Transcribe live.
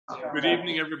Good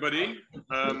evening, everybody.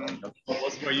 Well,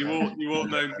 you all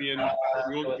know me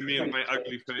and my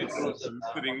ugly face.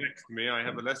 Sitting next to me, I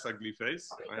have a less ugly face.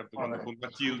 I have the wonderful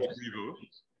Mathilde Grivot,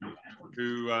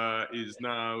 who is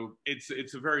now.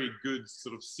 It's a very good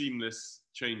sort of seamless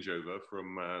changeover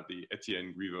from the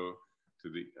Etienne Grivot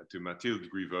to Mathilde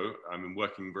Grivot. I'm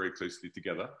working very closely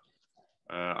together.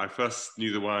 I first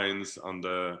knew the wines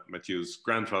under Mathilde's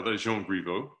grandfather, Jean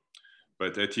Grivot,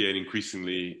 but Etienne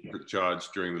increasingly took charge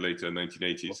during the later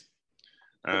 1980s.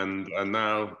 And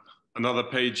now another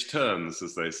page turns,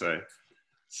 as they say.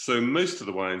 So most of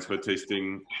the wines we're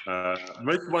tasting,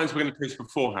 most of the wines we're going to taste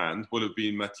beforehand will have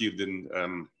been Mathilde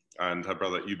and her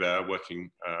brother Hubert working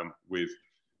with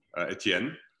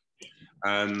Etienne.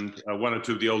 And one or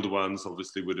two of the older ones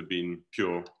obviously would have been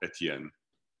pure Etienne.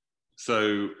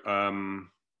 So,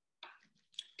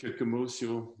 quelques mots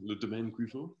sur le domaine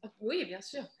Grivot? Oui, bien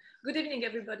sûr. Good evening,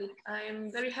 everybody. I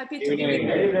am very happy to be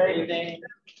here.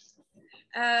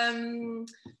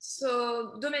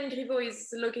 So, Domaine Grivot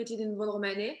is located in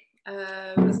Vosne-Romanée.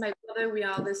 With my brother, we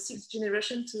are the 6th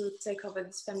generation to take over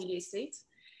this family estate.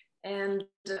 And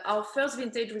our first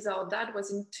vintage with our dad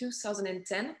was in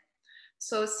 2010.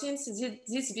 So since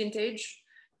this vintage,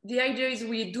 the idea is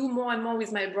we do more and more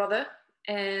with my brother,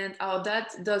 and our dad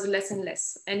does less and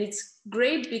less. And it's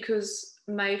great because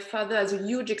my father has a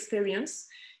huge experience.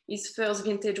 His first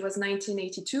vintage was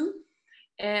 1982,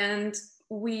 and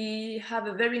we have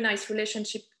a very nice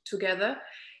relationship together.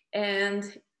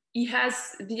 And he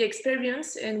has the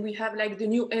experience, and we have like the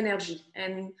new energy.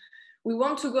 And we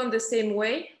want to go in the same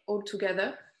way all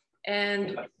together.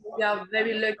 And we are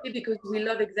very lucky because we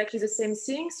love exactly the same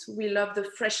things. We love the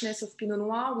freshness of Pinot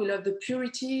Noir. We love the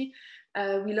purity.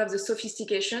 We love the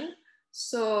sophistication.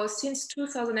 So since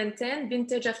 2010,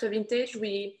 vintage after vintage,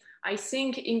 we, I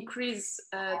think, increase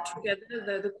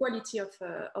together the quality of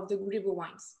the Grivot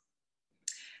wines.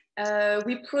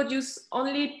 We produce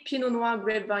only Pinot Noir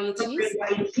grape varieties,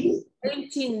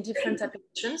 18 different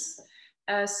appellations,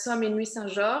 some in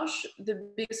Nuits-St-Georges, the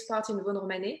biggest part in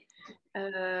Vosne-Romanée.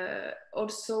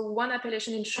 Also one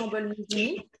appellation in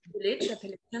Chambol-Musigny, village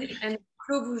appellation, and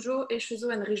Clos, Vougeot,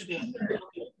 Echezeaux, and Richebourg.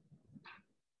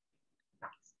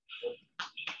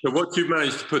 So what you've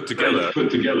managed to put together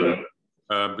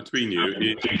between you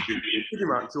is pretty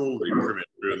much all the Premier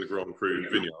Cru and the Grand Cru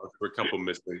vineyards. There are a couple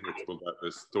missing, which we'll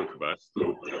talk about.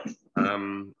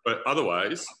 But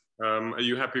otherwise, are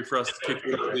you happy for us to kick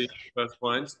into the first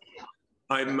wines?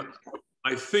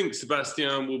 I think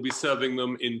Sebastian will be serving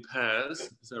them in pairs.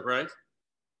 Is that right?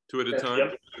 2 at a time?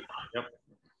 Yep. Yep.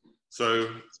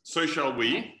 So shall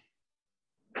we.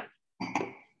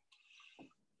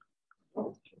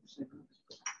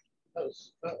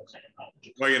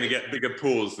 We're going to get bigger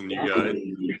paws than you guys.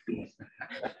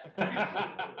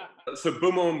 So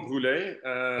Beaumont Brûlé,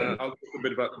 I'll talk a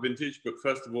bit about the vintage, but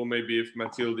first of all, maybe if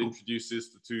Mathilde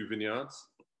introduces the 2 vineyards.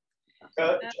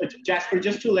 Jasper,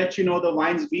 just to let you know, the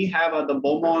wines we have are the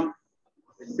Beaumont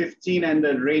 15 and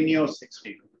the Reignots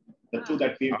 16. The 2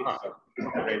 that we have.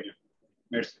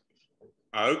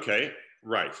 Okay,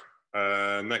 right.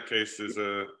 In that case,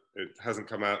 it hasn't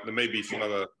come out. There may be some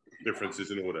other differences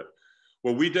in order.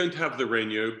 Well, we don't have the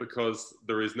Reignots because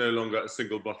there is no longer a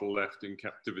single bottle left in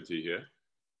captivity here.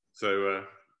 So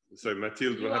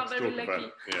Mathilde will have to talk about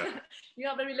it. Yeah. You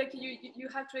are very lucky. You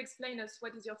have to explain us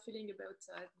what is your feeling about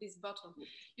this bottle.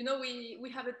 You know,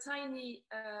 we have a tiny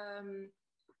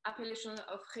appellation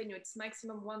of Reignots. It's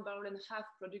maximum 1.5 barrels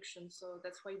production. So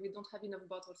that's why we don't have enough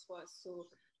bottles for us. So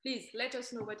please let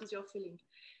us know what is your feeling.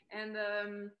 And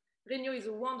Reignots is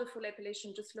a wonderful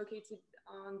appellation just located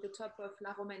on the top of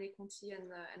La Romanée Conti and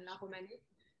La Romanée.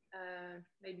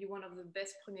 Maybe one of the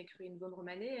best Premier Cru in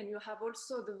Vosne-Romanée. And you have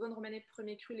also the Vosne-Romanée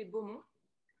Premier Cru Les Beaux,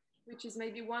 which is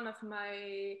maybe one of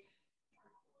my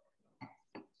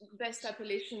best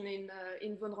appellation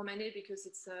in Vosne-Romanée because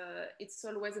it's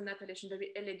always an appellation,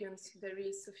 very elegant,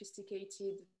 very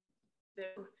sophisticated.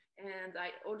 And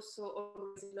I also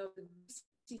always love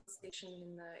the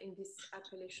station in this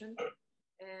appellation.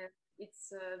 And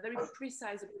it's very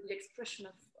precise about the expression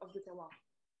of the terroir.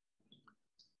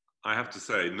 I have to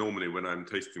say, normally when I'm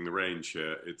tasting the range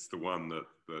here, it's the one that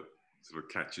sort of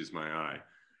catches my eye.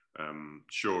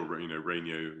 Sure, you know,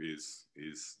 Reignots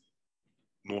is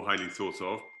more highly thought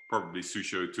of, probably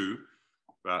Suchot too,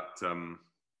 but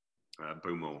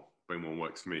Beaumont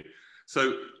works for me.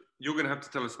 So you're going to have to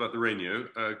tell us about the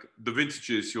Reignots. The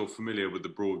vintages, you're familiar with the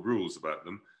broad rules about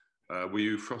them. Were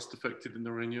you frost affected in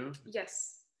the Reignots?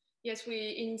 Yes. Yes,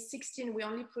 in 16 we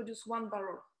only produce 1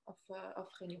 barrel of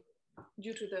Reignots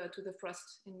due to the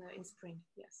frost in spring.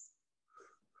 Yes.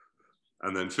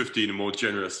 And then 15, a more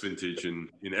generous vintage in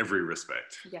every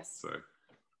respect. Yes. So,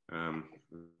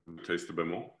 taste the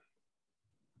Beaumont.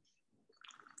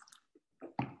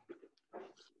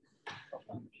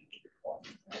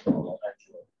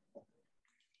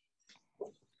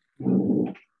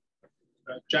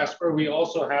 Jasper, we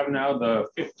also have now the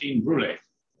 15 Brûlée.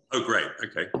 Oh, great.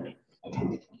 Okay.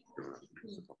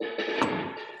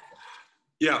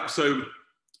 Yeah, so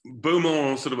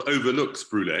Beaumont sort of overlooks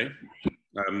Brûlée.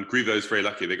 Grivot is very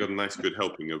lucky. They got a nice good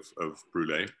helping of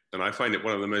Brûlée. And I find it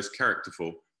one of the most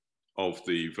characterful of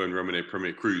the Vosne-Romanée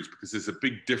Premier Crus because there's a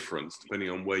big difference depending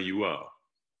on where you are.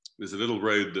 There's a little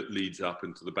road that leads up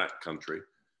into the back country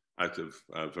out of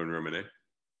Vosne-Romanée.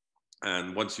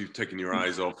 And once you've taken your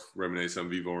eyes off Romanée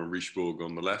Saint-Vivant and Richebourg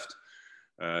on the left,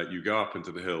 you go up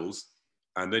into the hills,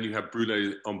 and then you have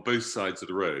Brûlée on both sides of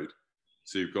the road.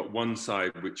 So you've got one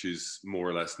side which is more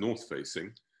or less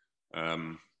north-facing,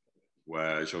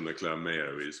 where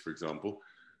Jean-Leclerc-Mayo is, for example,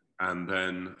 and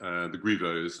then the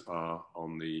Grivots are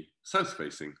on the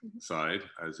south-facing side,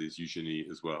 as is Eugénie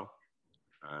as well.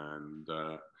 And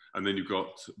then you've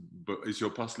got, is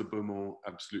your Parcelle of Beaumont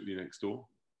absolutely next door?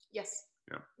 Yes.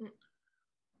 Yeah.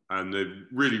 And they've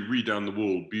really redone the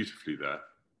wall beautifully there.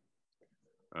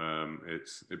 It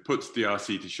puts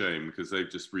DRC to shame because they've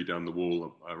just redone the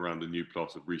wall around a new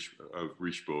plot of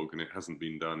Richebourg, and it hasn't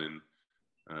been done in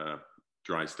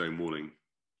dry stone walling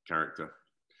character.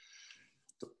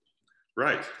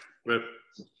 Right. Well,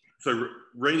 so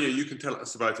Rainier, you can tell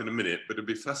us about in a minute, but it'd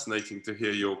be fascinating to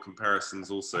hear your comparisons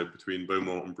also between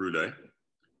Beaumont and Brûlée,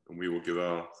 and we will give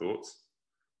our thoughts.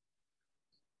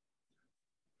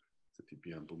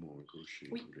 Oui, et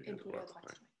Brûlée à droite.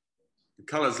 The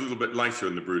colour's a little bit lighter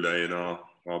in the Brûlée in our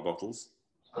bottles.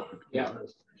 Yeah,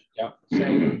 yeah,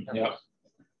 same, yeah.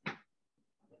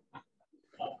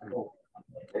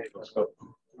 Let's go.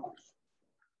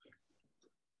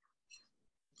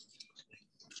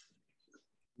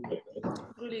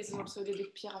 Brûlée, ils ont also des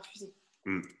pierres à fusil.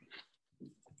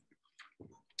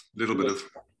 Little bit of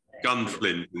gun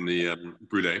flint in the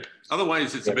Brûlée.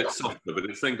 Otherwise, it's a bit softer, but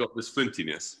it's then got this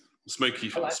flintiness, smoky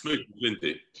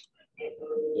flinty.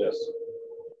 Yes.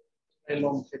 A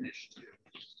long finish.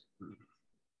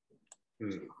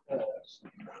 The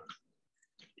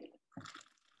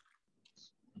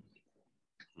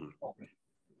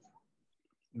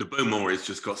Beaumont has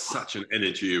just got such an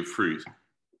energy of fruit.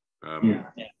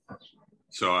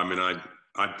 So, I mean,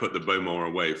 I'd put the Beaumont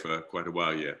away for quite a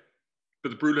while, yeah.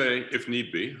 But the Brûlée, if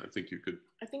need be, I think you could.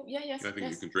 I think, yes. I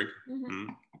think you can drink.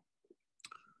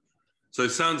 So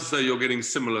it sounds as though you're getting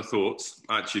similar thoughts.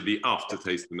 Actually, the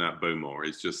aftertaste in that Beaumont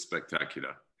is just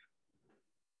spectacular.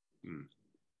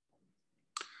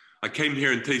 I came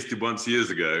here and tasted once years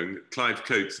ago, and Clive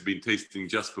Coates had been tasting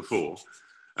just before.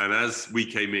 And as we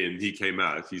came in, he came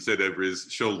out. He said over his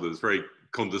shoulders, very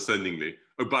condescendingly,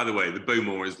 "Oh, by the way, the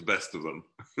Beaumont is the best of them."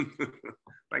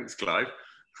 Thanks, Clive.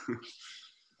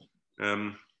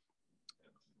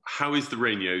 How is the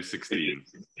Reignots 16?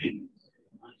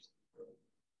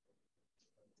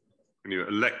 Can you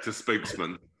elect a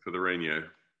spokesman for the Reignots?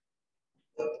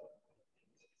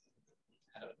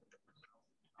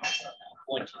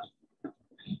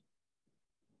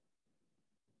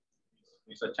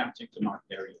 He's attempting to not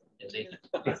carry it.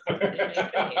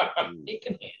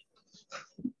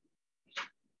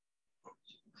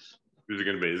 Who's it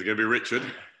going to be? Is it going to be Richard?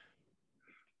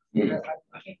 Yeah,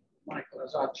 I think Michael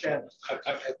is our chairman.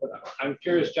 I'm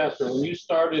curious, Jasper, when you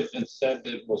started and said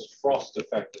it was frost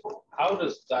affected, how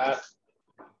does that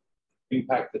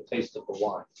impact the taste of the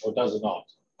wine, or does it not?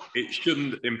 It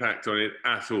shouldn't impact on it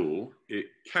at all. It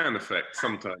can affect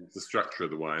sometimes the structure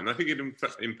of the wine. I think it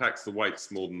impacts the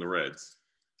whites more than the reds.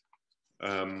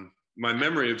 My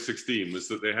memory of 16 was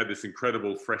that they had this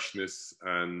incredible freshness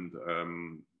and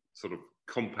sort of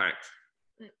compact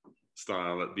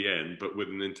style at the end, but with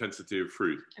an intensity of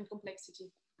fruit. And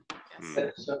complexity.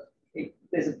 Yes. So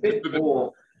there's a bit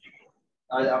more.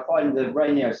 I find the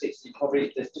Reignots 16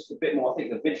 probably there's just a bit more. I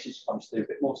think the vintage comes through a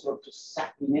bit more sort of just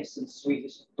sappiness and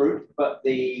sweetness of fruit, but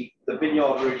the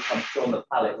vineyard really comes through on the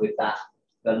palate with that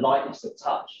the lightness of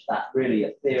touch, that really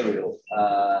ethereal,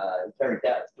 very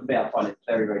delicate. For me, I find it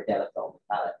very delicate on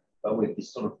the palate, but with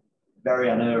this sort of very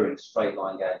unerring straight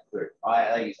line going through.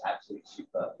 I think it's absolutely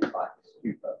superb. Like,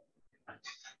 superb.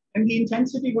 And the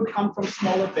intensity would come from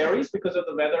smaller berries because of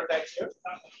the weather texture.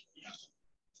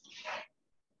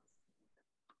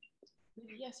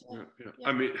 Yes. Yeah.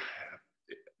 I mean,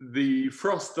 the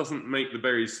frost doesn't make the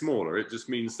berries smaller. It just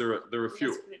means there are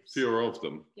fewer of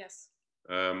them. Yes.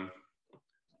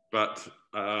 But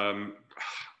I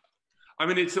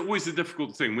mean, it's always a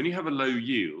difficult thing when you have a low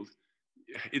yield.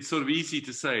 it's sort of easy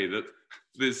to say that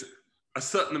there's a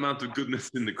certain amount of goodness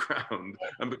in the ground,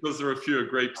 and because there are fewer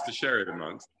grapes to share it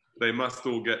amongst, they must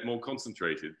all get more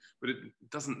concentrated. But it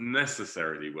doesn't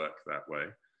necessarily work that way.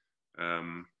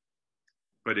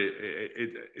 But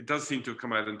it does seem to have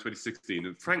come out in 2016.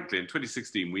 And frankly, in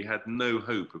 2016, we had no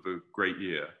hope of a great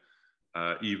year,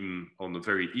 even on the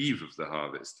very eve of the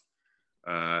harvest.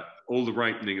 All the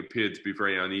ripening appeared to be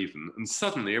very uneven, and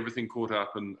suddenly everything caught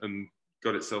up and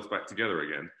got itself back together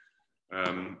again.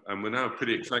 And we're now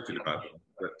pretty excited about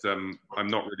them. But I'm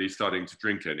not really starting to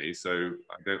drink any, so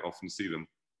I don't often see them.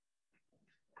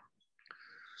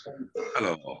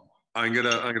 Hello. I'm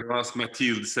gonna ask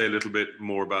Mathilde to say a little bit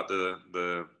more about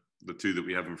the two that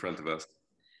we have in front of us.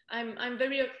 I'm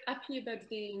very happy about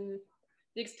the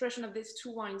expression of these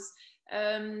two wines.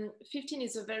 15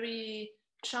 is a very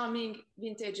charming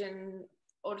vintage and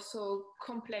also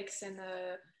complex and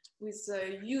with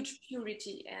a huge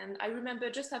purity. And I remember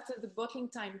just after the bottling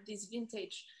time, this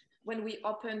vintage, when we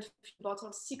opened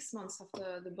bottles 6 months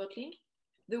after the bottling,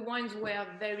 the wines were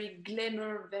very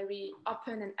glamour, very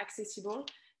open and accessible.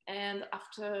 And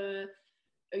after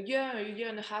a year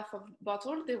and a half of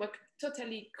bottle, they were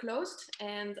totally closed.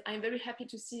 And I'm very happy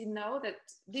to see now that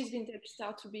this vintage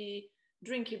start to be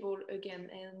drinkable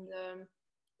again. And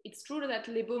it's true that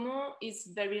Les Beaux is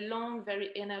very long,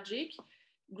 very energetic,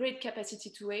 great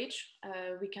capacity to age.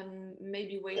 We can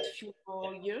maybe wait a few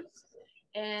more years.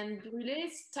 And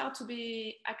Brûlées start to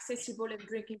be accessible and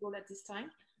drinkable at this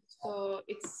time. So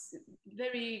it's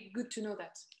very good to know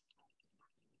that.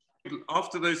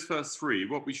 After those first three,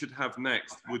 what we should have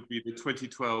next would be the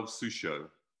 2012 Suchot,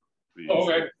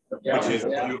 Okay. which is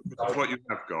what you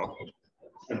have got.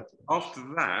 After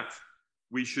that,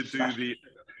 we should do the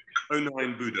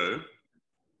 09 Boudots,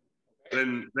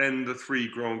 then the 3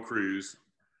 Grand Crus,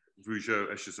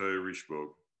 Vougeot, Echezeaux,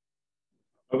 Richebourg.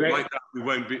 Okay. Like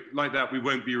that, we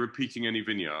won't be repeating any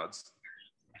vineyards.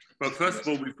 But first of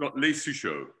all, we've got Les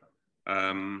Suchots.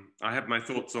 I have my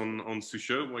thoughts on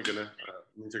Suchot. We're gonna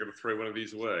throw one of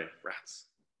these away. Rats.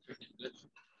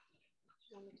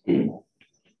 Oh,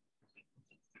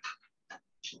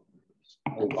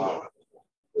 wow.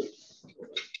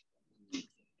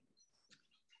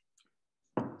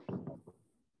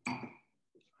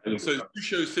 And so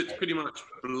Suchot sits pretty much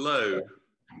below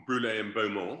Brûlées and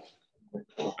Beaumont.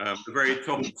 The very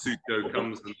top of Suchot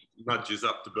comes and nudges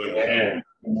up to Beaumont.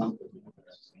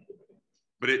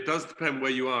 But it does depend where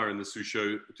you are in the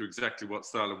Suchot to exactly what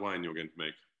style of wine you're going to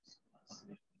make.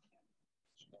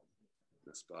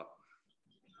 Let's start.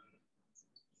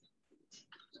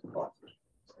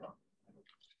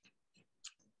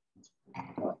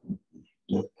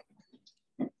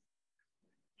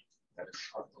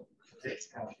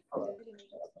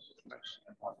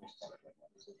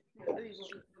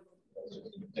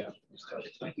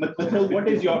 Mathilde, what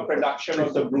is your production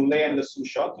of the Brûlée and the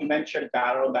Suchot? You mentioned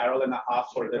barrel and a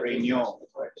half for the Reignots.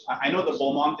 I know the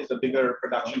Beaumont is a bigger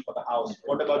production for the house.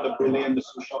 What about the Brûlée and the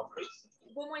Suchot?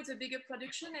 Beaumont is a bigger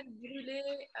production, and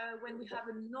Brûlée, when we have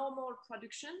a normal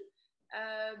production,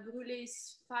 Brûlée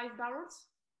is 5 barrels,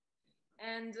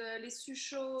 and Les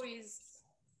Suchots is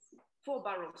 4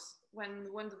 barrels when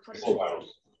the production. 4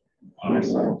 barrels.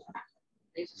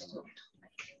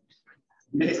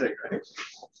 Amazing, right?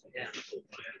 Yeah.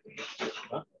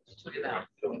 So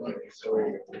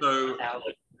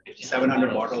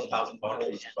 700 bottles, 1,000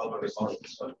 bottles, 1,200 bottles.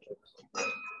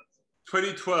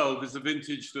 2012 is a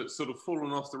vintage that's sort of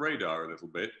fallen off the radar a little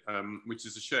bit, which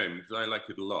is a shame because I like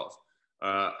it a lot.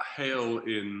 Hail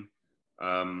in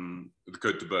the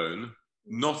Côte de Beaune,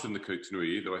 not in the Côte de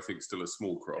Nuits, though I think still a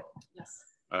small crop. Yes.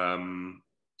 And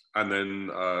then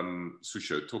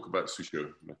Suchot. Talk about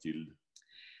Suchot, Mathilde.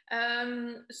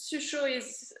 Suchot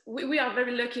is, we are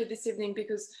very lucky this evening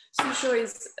because Suchot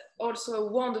is also a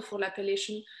wonderful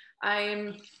appellation.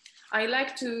 I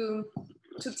like to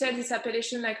tell this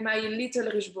appellation like my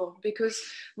little Richebourg because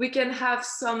we can have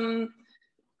some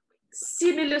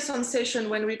similar sensation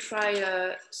when we try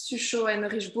Suchot and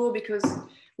Richebourg because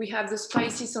we have the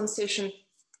spicy sensation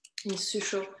in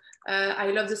Suchot.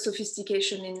 I love the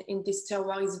sophistication in this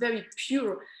terroir. It's very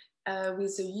pure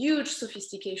with a huge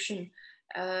sophistication.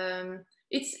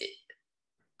 It's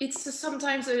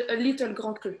sometimes a little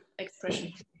Grand Cru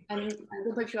expression. And I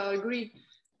don't know if you agree,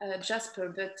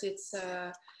 Jasper, but it's...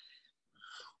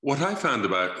 What I found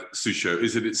about Suchot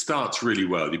is that it starts really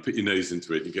well. You put your nose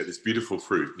into it, you get this beautiful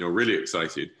fruit, and you're really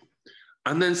excited.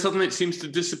 And then suddenly it seems to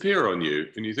disappear on you,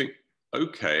 and you think,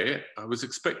 okay, I was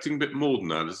expecting a bit more than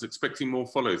that. I was expecting more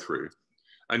follow through.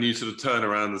 And you sort of turn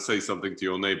around and say something to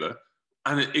your neighbor,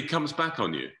 and it comes back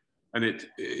on you. And it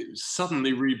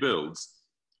suddenly rebuilds.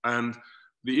 And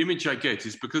the image I get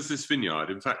is because this vineyard,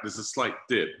 in fact, there's a slight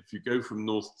dip. If you go from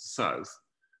north to south,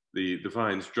 the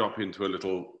vines drop into a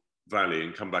little valley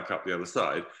and come back up the other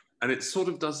side. And it sort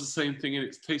of does the same thing in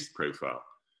its taste profile.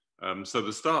 So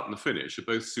the start and the finish are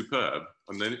both superb.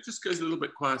 And then it just goes a little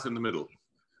bit quiet in the middle,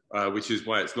 which is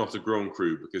why it's not a Grand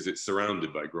Cru, because it's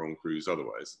surrounded by Grand Crus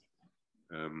otherwise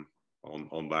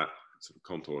on that sort of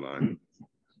contour line.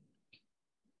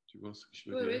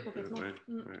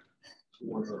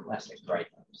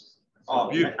 Oh,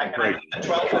 great. The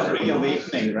 12 is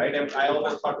reawakening, right? I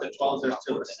always thought the 12s are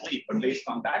still asleep, but based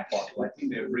on that bottle, I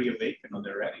think they're reawakened or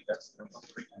they're ready. That's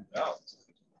pretty well.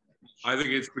 I think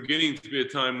it's beginning to be a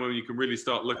time when you can really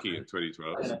start looking at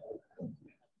 2012.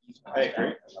 I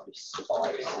agree.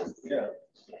 Yeah.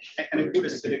 And a good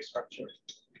acidic structure.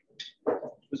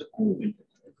 It was a cool winter.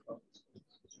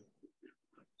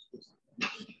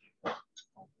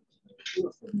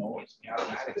 Beautiful noise, the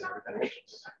aromatics are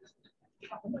delicious.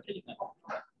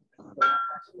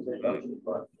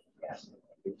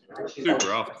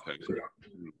 Super aftertaste.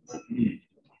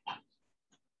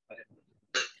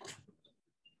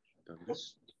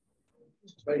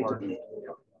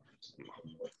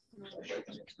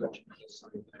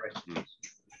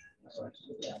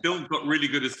 Still got really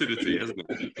good acidity, hasn't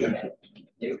it?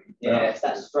 Yeah, it's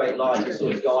that straight line that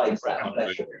sort of guides that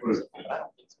pleasure. I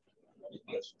love it.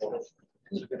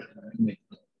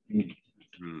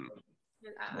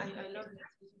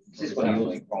 This is what I'm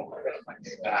looking for.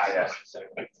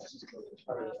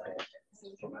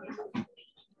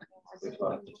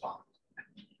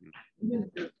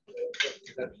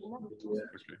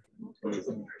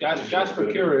 Yeah.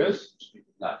 Jasper, curious.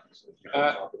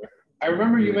 I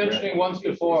remember you mentioning once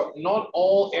before, not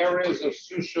all areas of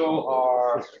Suchot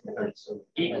are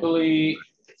equally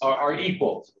are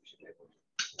equal.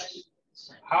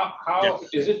 How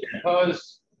is it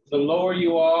because the lower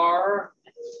you are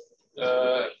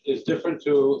is different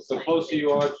to the closer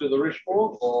you are to the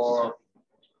Richebourg, or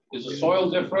is the soil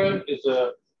different?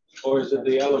 Or is it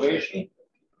the elevation?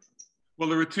 Well,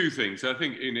 there are two things. I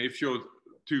think if you're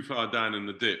too far down in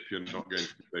the dip, you're not going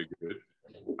to be very good.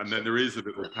 And then there is a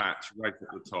little patch right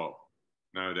at the top,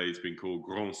 nowadays being called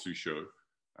Grand Suchot,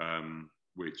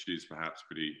 which is perhaps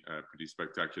pretty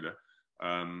spectacular.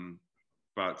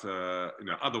 But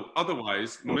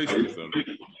otherwise, most of them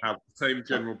have the same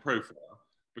general profile,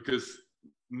 because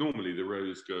normally the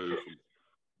rows go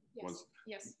from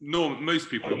most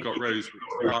people have got rows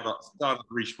that start at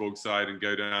the Richebourg side and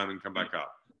go down and come back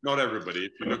up. Not everybody.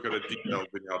 If you look at a detailed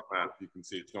vineyard map, you can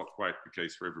see it's not quite the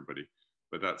case for everybody,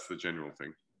 but that's the general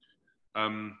thing.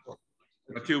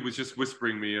 Mathilde was just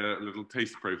whispering me a little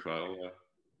taste profile.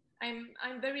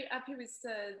 I'm very happy with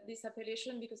this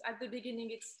appellation, because at the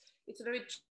beginning it's a very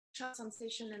sharp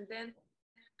sensation, and then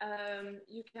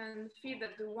you can feel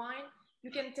that the wine,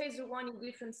 you can taste the wine in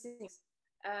different things.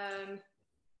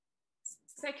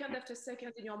 Second after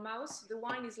second in your mouth, the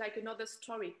wine is like another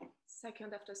story,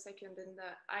 second after second. And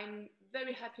I'm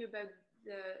very happy about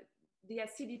the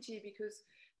acidity, because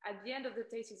at the end of the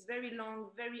taste, it's very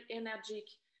long, very energetic,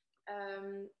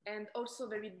 and also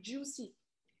very juicy.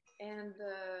 And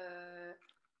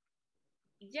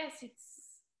yes,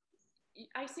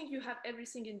 I think you have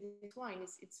everything in this wine.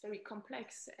 It's very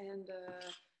complex and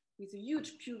with a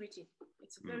huge purity.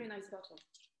 It's a very nice bottle.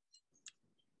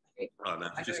 Oh,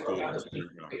 that's just cool. Yeah.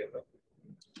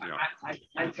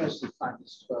 I personally find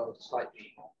this 12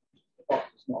 slightly, the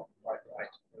bottle's not quite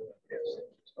right.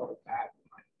 It's not a bad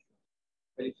wine.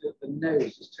 But the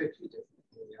nose is totally different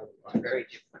from the other wine. Very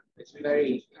different. It's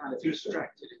very kind of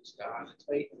abstracted in style. It's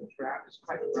very brown. It's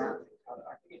quite brown in color.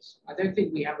 I don't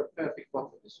think we have a perfect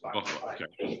bottle of this wine.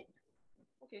 Okay.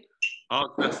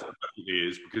 Art definitely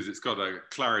is, because it's got a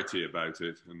clarity about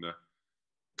it and a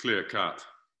clear-cut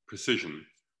precision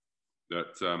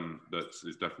that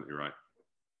is definitely right.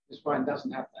 This wine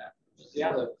doesn't have that. The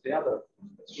other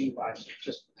three wines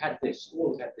just had this,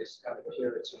 all had this kind of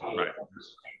purity. Right.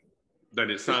 Then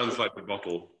it sounds like a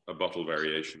bottle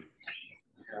variation.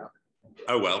 Yeah.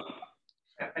 Oh well.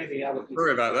 Maybe other people.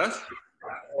 Sorry about that.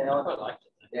 Yeah, I don't like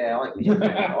it. Yeah, I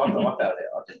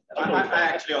felt it. I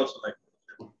actually also like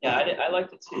it. Yeah, I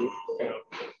liked it too.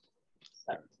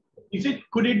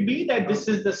 Could it be that this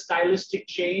is the stylistic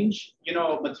change? You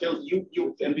know, Mathilde,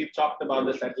 you and we've talked about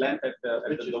this at length at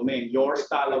the Domaine. Your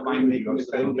style of winemaking is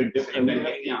a little bit different than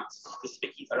Etienne's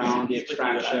around the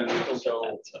extraction.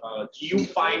 So, do you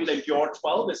find that your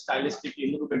 12 is stylistically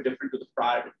a little bit different to the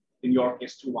prior, in your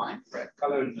case, two wines? Right.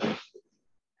 Color.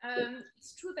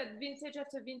 It's true that vintage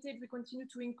after vintage, we continue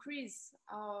to increase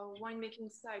our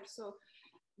winemaking style. So,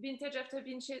 vintage after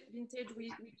vintage,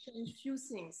 we change few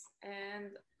things,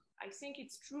 and I think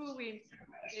it's true.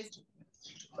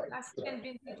 Last 10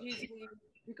 vintages,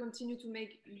 we continue to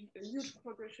make a huge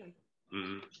progression.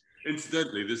 Mm-hmm.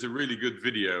 Incidentally, there's a really good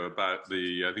video about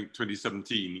the, I think,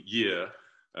 2017 year.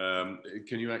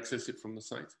 Can you access it from the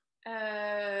site?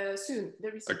 Soon,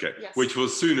 very soon. Okay, yes. Which will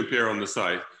soon appear on the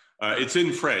site. It's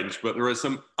in French, but there are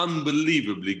some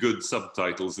unbelievably good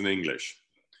subtitles in English.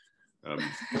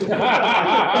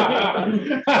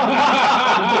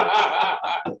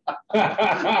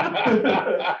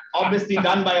 Obviously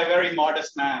done by a very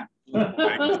modest man.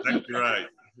 Exactly right.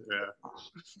 Yeah.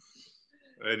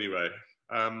 Anyway,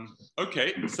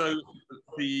 okay. So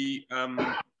the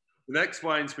next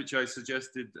wines which I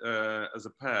suggested as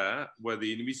a pair were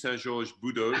the Nuits-St-Georges Aux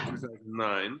Boudots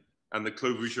 2009 and the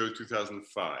Clos Vougeot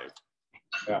 2005.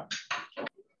 Yeah.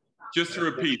 Just to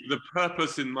repeat, the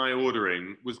purpose in my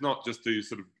ordering was not just to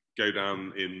sort of go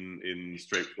down in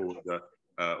straightforward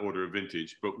order of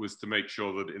vintage, but was to make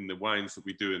sure that in the wines that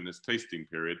we do in this tasting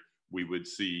period, we would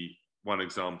see one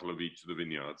example of each of the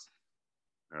vineyards.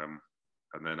 And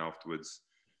then afterwards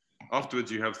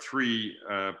you have 3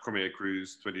 Premier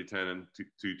Crus, 2010 and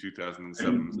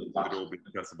 2007, so could all be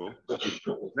accessible.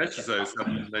 Echezeaux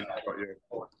 7, and then you've got your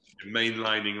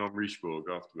mainlining on Richebourg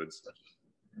afterwards.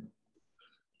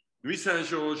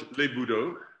 Nuits-St-Georges Les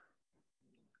Boudots.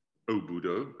 Aux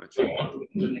Boudots, actually.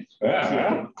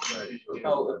 Yeah.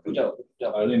 Oh, Vougeot.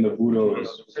 I think the Vougeot is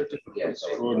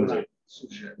extraordinary.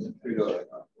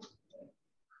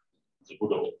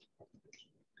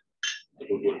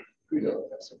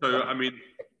 So, I mean,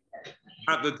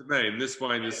 at the Domaine, this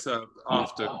wine is served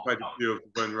after quite a few of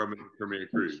the Vosne-Romanée Premier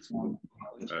Crus.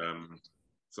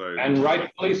 And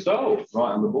rightfully so.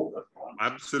 Right on the border.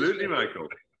 Absolutely, Michael.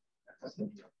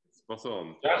 Spot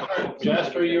on.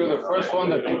 Jasper, you were the first one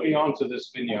that put me onto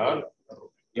this vineyard.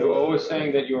 You were always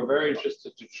saying that you were very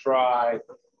interested to try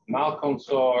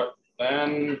Malconsort,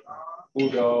 then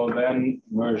Vougeot, then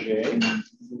Merget, and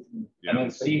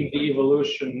then see the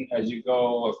evolution as you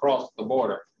go across the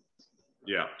border.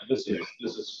 Yeah. That is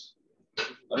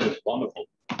wonderful.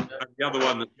 And the other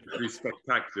one that's pretty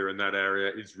spectacular in that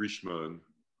area is Richebourg.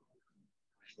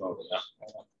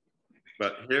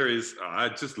 But here is, I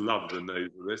just love the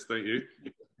nose of this, don't you?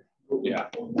 Yeah.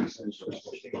 Now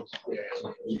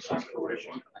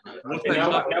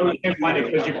we can't find it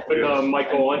because you put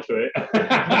Michael onto it.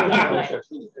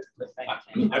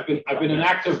 I've been an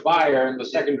active buyer in the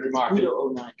secondary market.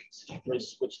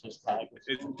 Switch this tag.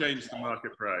 It's changed the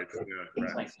market price. Yeah,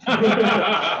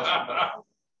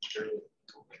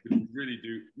 you really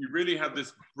do. You really have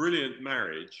this brilliant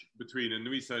marriage between a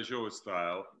Nuits-St-Georges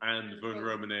style and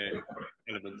Vosne-Romanée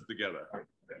elements together.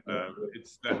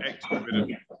 It's that extra bit of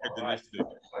hedonistic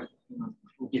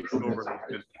floral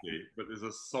intensity, but there's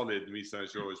a solid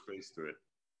Nuits-St-Georges base to it.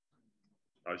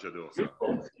 I j'adore ça.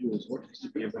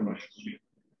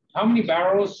 How many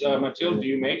barrels, Mathilde, do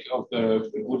you make of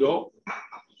the Boudots?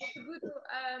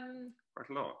 Quite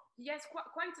a lot. Yes,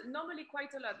 normally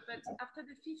quite a lot. But after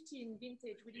the 15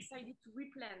 vintage, we decided to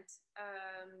replant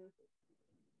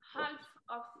half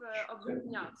of the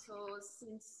vineyard. So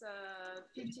since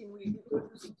 15, we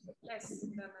produced less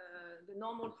than the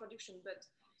normal production. But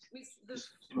with the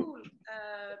full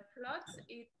plot,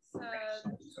 it's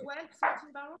 12,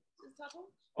 13 barrels in total.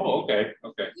 Oh, okay,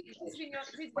 okay. This vineyard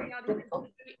is very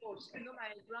old. You know,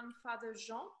 my grandfather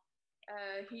Jean,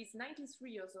 he's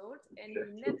 93 years old, and he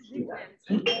never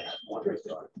replanted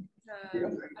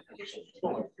appellation.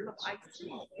 I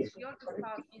think the oldest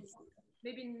part is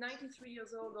maybe 93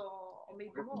 years old or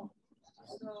maybe more.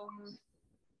 So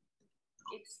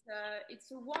it's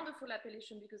a wonderful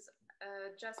appellation because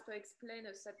Jasper explained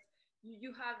us that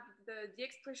you have the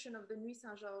expression of the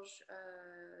Nuits-St-Georges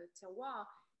terroir,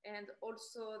 and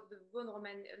also the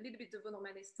Vosne-Romanée, a little bit the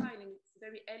Vosne-Romanée style, and it's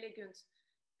very elegant,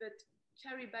 but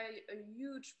carried by a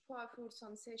huge, powerful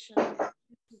sensation.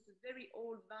 With the very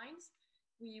old vines,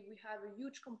 we have a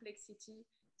huge complexity.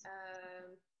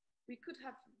 We could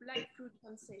have black fruit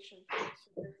sensation.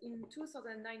 In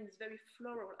 2009, it's very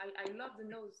floral. I love the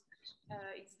nose.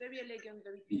 It's very elegant,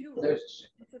 very pure, and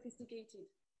sophisticated.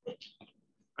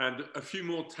 And a few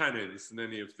more tannins than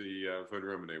any of the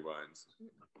Vosne-Romanée wines.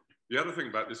 The other thing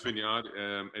about this vineyard,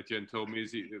 Etienne told me,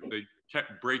 is that they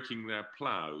kept breaking their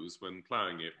plows when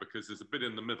plowing it because there's a bit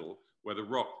in the middle where the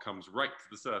rock comes right to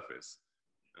the surface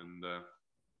and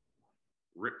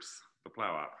rips the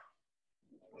plow up.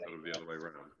 Sort of the other way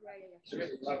around.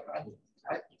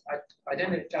 I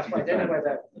don't know, Jasper, I don't know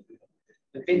whether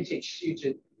the vintage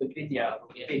suited the vineyard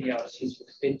suited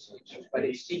the vintage, but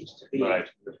it seems to be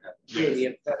really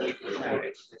a very good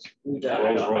marriage. This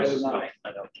Vougeot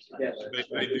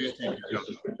They do seem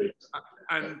to be.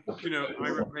 And, you know, I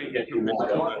remain convinced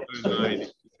that 09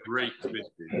 is great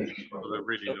vintage for a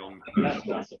really long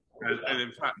time. And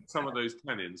in fact, some of those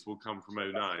tannins will come from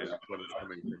 09 as well as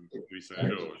coming from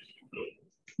Nuits-St-Georges.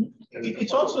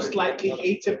 It's also slightly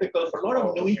atypical. For a lot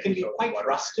of Nuits can be quite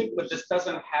rustic, but this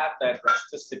doesn't have that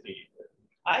rusticity.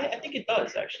 I think it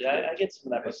does, actually. I get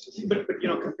some of that rusticity. But you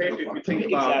know, compared to if you think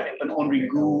about an Henri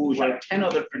Gouge or 10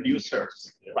 other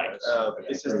producers,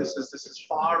 this is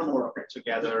far more put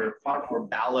together, far more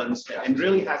balanced, and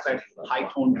really has that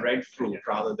high-toned red fruit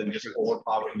rather than just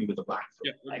overpowering you with the black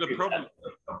fruit. Yeah, the problem,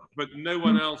 but no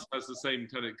one else has the same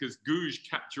tannin, because Gouge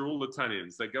capture all the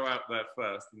tannins. They go out there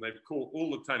first, and they've caught all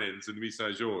the tannins in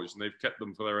Nuits-St-Georges, and they've kept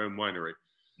them for their own winery.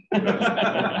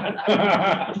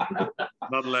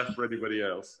 Not left for anybody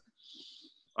else.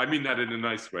 I mean that in a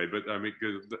nice way, but I mean,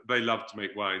 they love to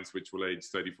make wines which will age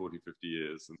 30, 40, 50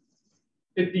 years.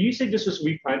 Did you say this was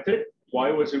replanted?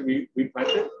 Why was it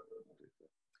replanted?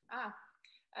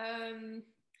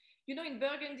 You know, in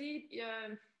Burgundy,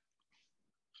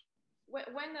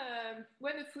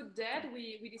 when the fruit died,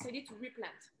 we decided to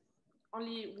replant.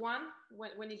 Only one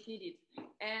when it needed.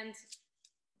 And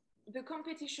the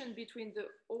competition between the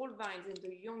old vines and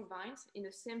the young vines in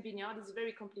the same vineyard is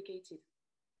very complicated.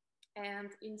 And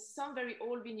in some very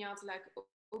old vineyards like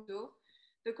Bougeot,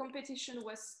 the competition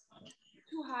was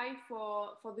too high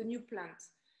for the new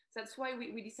plant. That's why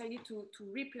we decided to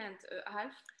replant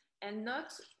half and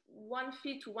not 1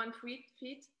 feet to 1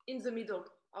 feet in the middle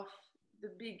of the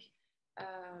big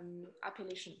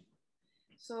appellation.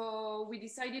 So we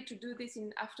decided to do this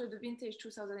after the vintage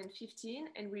 2015,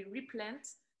 and we replant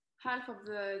half of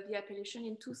the appellation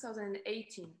in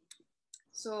 2018.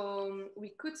 So we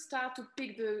could start to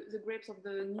pick the grapes of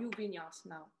the new vineyards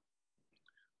now.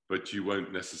 But you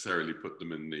won't necessarily put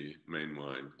them in the main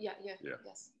wine. Yeah. Yes.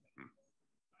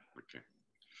 Okay.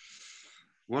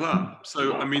 Voila.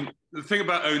 So, I mean, the thing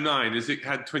about 09 is it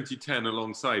had 2010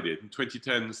 alongside it. And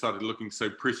 2010 started looking so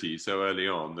pretty so early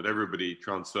on that everybody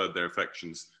transferred their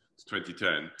affections to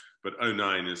 2010. But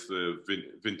 09 is the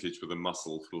vintage with a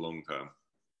muscle for the long term.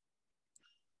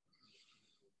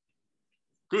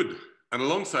 Good. And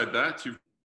alongside that, you've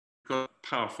got a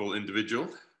powerful individual,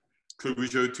 Clos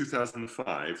Vougeot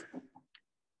 2005.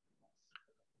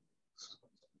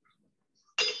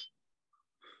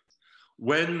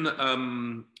 When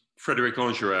Frédéric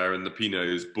Angerer and the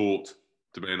Pinots bought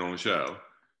Domaine Angers,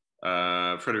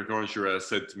 Frédéric Angerer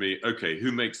said to me, okay,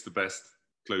 who makes the best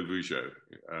Clos Vougeot?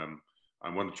 I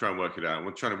want to try and work it out. I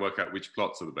want to try and work out which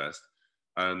plots are the best.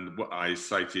 And what I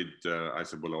cited, I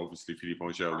said, well, obviously Philippe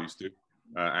Angel used to.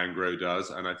 Angro does,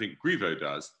 and I think Grivot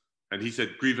does. And he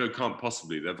said, Grivot can't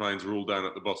possibly, their vines are all down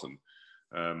at the bottom.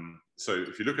 So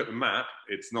if you look at the map,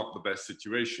 it's not the best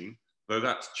situation, though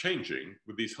that's changing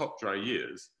with these hot, dry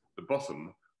years. The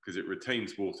bottom, because it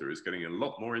retains water, is getting a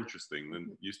lot more interesting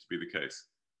than used to be the case.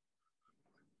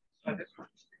 But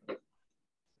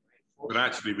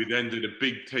actually, we then did a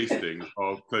big tasting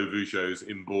of Clos Vougeots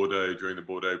in Bordeaux during the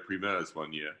Bordeaux Primeurs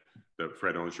one year that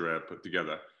Fred Angerer put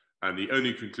together. And the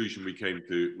only conclusion we came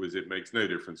to was it makes no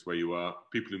difference where you are.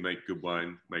 People who make good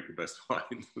wine make the best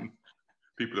wine.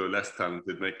 People who are less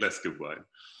talented make less good wine.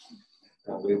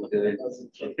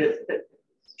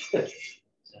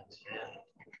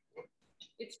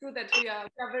 It's true that we are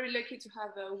very lucky to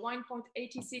have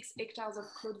 1.86 hectares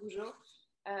of Clos Vougeot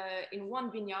in one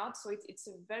vineyard. So it's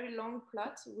a very long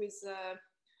plot with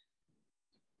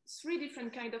 3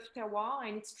 different kinds of terroir,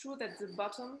 and it's true that the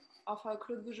bottom of our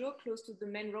Clos Vougeot, close to the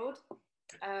main road,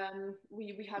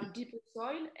 we have deeper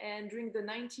soil, and during the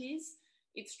 90s,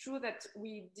 it's true that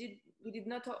we did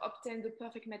not obtain the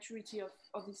perfect maturity of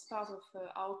this part of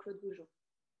our Clos Vougeot.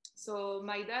 So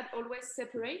my dad always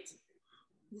separate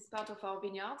this part of our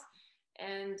vineyard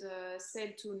and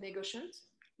sell to negociants,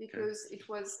 because it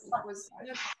was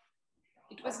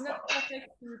not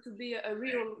perfect to be a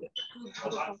real good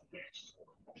product.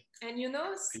 And you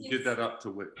know, he did that up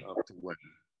to when?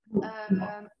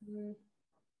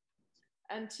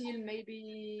 Until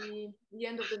maybe the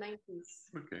end of the 90s.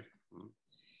 Okay.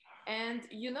 And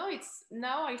you know,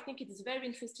 now I think it's very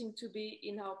interesting to be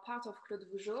in our part of Clos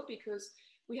Vougeot, because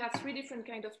we have 3 different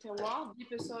kinds of terroir: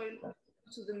 deeper soil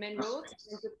to the main road,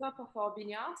 and the top of our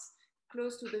vineyards,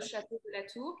 close to the Château de la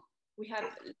Tour. We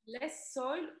have less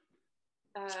soil,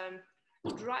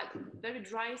 very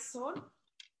dry soil,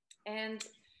 and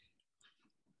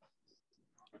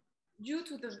due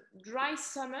to the dry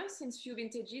summer, since few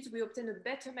vintages, we obtain a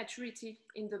better maturity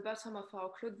in the bottom of our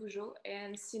Clos de Vougeot.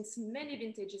 And since many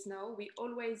vintages now, we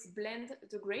always blend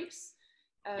the grapes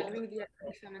during the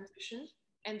fermentation.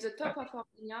 And the top of our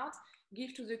vineyard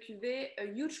give to the cuvée a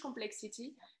huge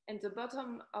complexity, and the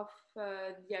bottom of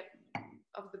the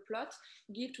plot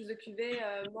give to the cuvée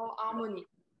more harmony.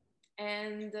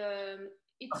 And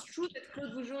it's true that Clos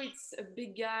de Vougeot is a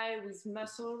big guy with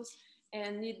muscles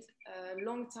and need a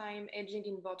long time aging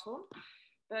in bottle.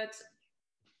 But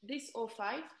this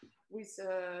 05 with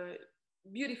a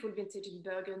beautiful vintage in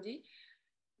Burgundy,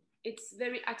 it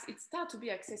starts to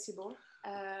be accessible.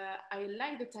 I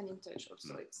like the tannin touch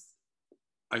also.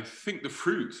 I think the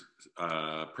fruit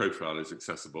profile is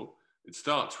accessible. It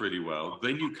starts really well.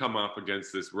 Then you come up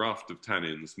against this raft of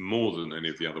tannins more than any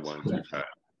of the other wines you've had.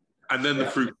 And then the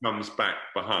fruit comes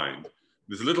back behind.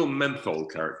 There's a little menthol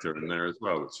character in there as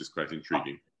well, which is quite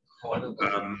intriguing.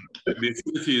 The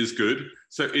acidity is good.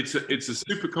 So it's a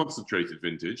super concentrated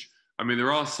vintage. I mean,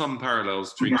 there are some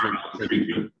parallels between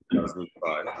 2020 and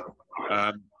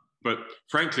 2005. But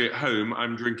frankly, at home,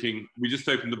 I'm drinking, we just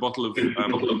opened a bottle of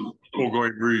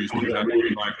Bourgogne Rouge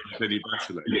 2005 from Denis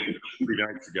Bachelet 3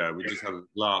 nights ago. We just had a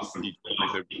glass each night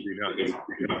over 3 nights.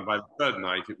 And by the third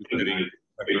night, it was getting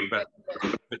better and better.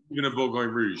 But even a Bourgogne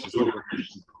Rouge is not going to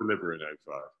deliver in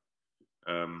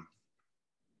 05.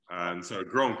 And so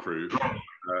Grand Cru,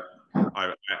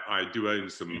 I do own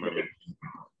some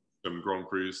Grand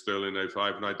Crus still in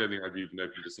 05, and I don't think I've even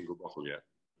opened a single bottle yet.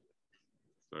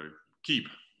 So keep.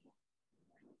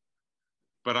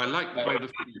 But I like the way the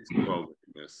fruit's involved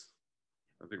in this.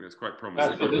 I think that's quite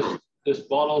promising. So this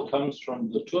bottle comes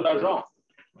from the Tour d'Argent.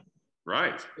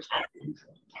 Right.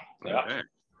 Yeah.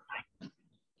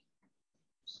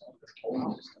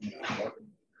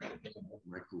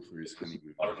 Michael for his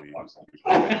honeymoon. 2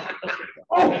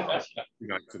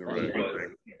 nights in a row.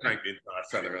 Thank the entire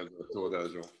cellar of the Tour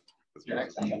d'Argent.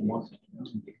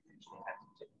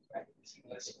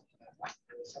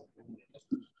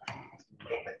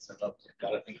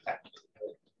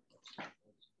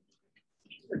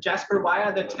 Jasper, why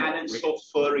are the tannins so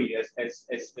furry, as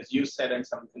you said and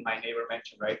something my neighbor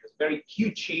mentioned, right? There's very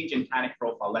huge change in tannic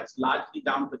profile. That's largely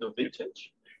down to the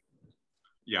vintage.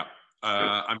 Yeah,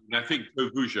 I mean, I think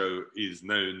Vougeot is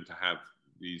known to have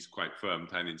these quite firm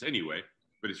tannins anyway,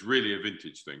 but it's really a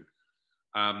vintage thing.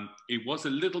 It was a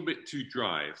little bit too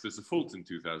dry. If there's a fault in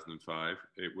 2005,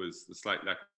 it was the slight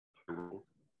lack of raw.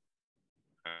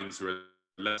 And so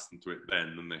less to it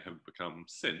then than they have become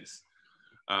since.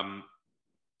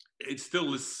 It's still,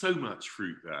 there's so much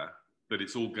fruit there that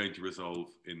it's all going to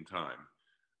resolve in time.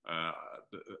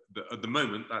 At the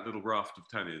moment, that little raft of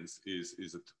tannins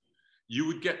you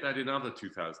would get that in other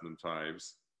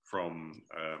 2005s from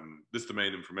this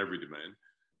domain and from every domain,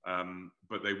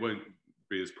 but they won't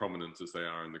be as prominent as they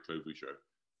are in the Clos Vougeot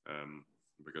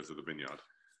because of the vineyard.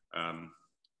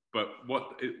 But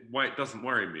why it doesn't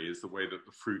worry me is the way that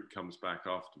the fruit comes back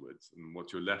afterwards, and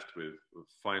what you're left with, the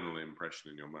final impression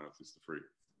in your mouth is the fruit.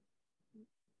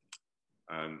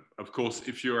 And of course,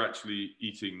 if you're actually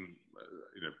eating,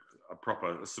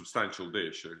 a substantial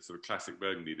dish, a sort of classic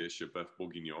Burgundy dish, a Boeuf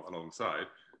Bourguignon alongside,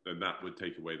 then that would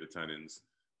take away the tannins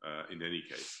in any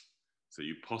case. So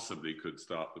you possibly could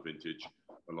start the vintage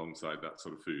alongside that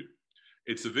sort of food.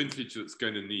 It's a vintage that's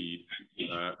going to need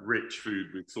rich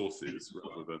food with sauces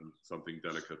rather than something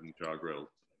delicate and char grilled.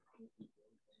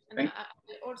 And I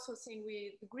also think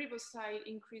the Grivot style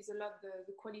increase a lot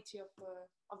the quality of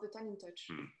the tannin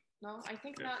touch. No, I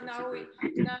think now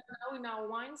in our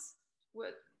wines,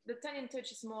 the tannin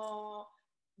touch is more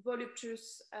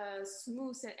voluptuous,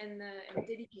 smooth, and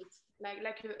delicate,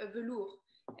 like a velour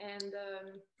and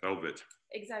velvet.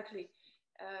 Exactly.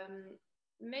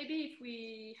 Maybe if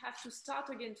we have to start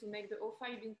again to make the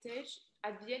 05 vintage,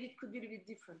 at the end it could be a little bit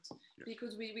different,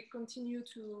 because we continue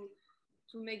to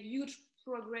make huge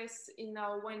progress in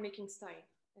our winemaking style.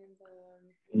 And,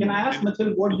 can I ask,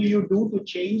 Mathilde, what do you do to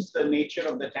change the nature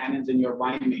of the tannins in your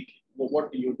winemaking?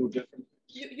 What do you do differently?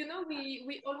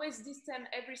 We always distem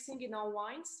everything in our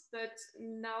wines, but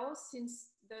now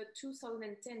since the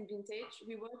 2010 vintage,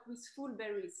 we work with full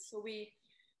berries. So we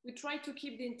try to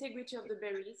keep the integrity of the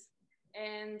berries,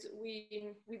 and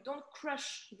we don't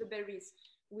crush the berries.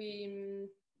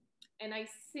 And I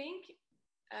think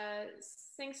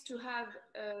thanks to have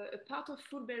a part of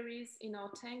full berries in our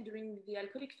tank during the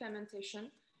alcoholic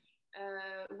fermentation,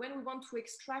 when we want to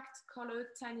extract colored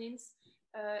tannins,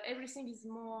 everything is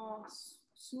more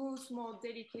smooth, more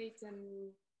delicate,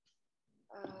 and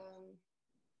I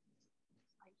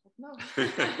don't know.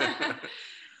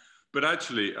 But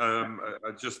actually,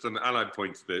 just an allied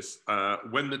point to this,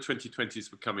 when the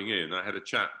 2020s were coming in, I had a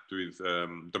chat with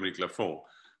Dominique Lafont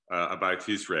about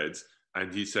his reds,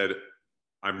 and he said,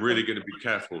 I'm really going to be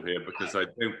careful here because I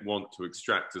don't want to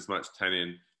extract as much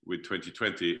tannin with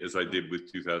 2020 as I did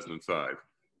with 2005.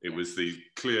 It was the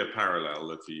clear parallel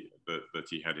that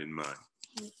he had in mind,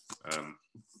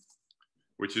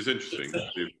 which is interesting.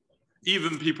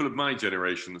 Even people of my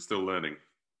generation are still learning.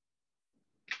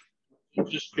 I'm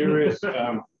just curious,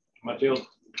 Mathilde,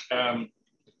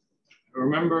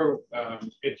 remember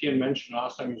Etienne mentioned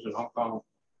last time he was in Hong Kong,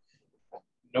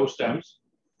 no stems,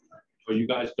 so you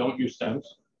guys don't use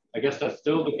stems. I guess that's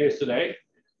still the case today.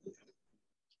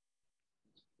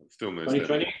 Still no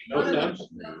 2020, stems. no stems?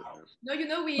 No, you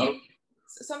know,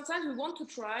 sometimes we want to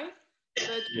try,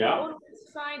 but we Yeah. always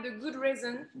find a good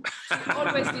reason to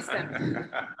always be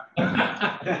stem.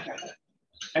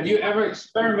 Have you ever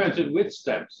experimented with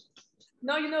stems?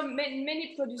 No, you know,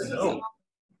 many producers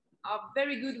are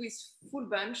very good with full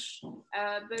bunch,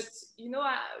 but you know,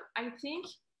 I think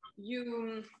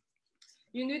you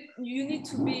need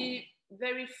to be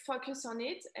very focused on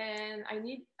it, and I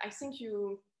think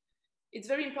it's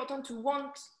very important to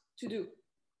want to do,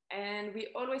 and we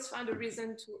always find a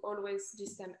reason to always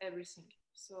destem everything.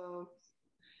 So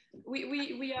we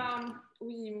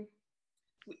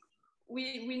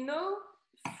know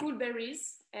full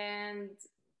berries, and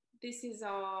this is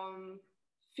our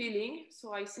feeling.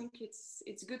 So I think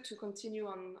it's good to continue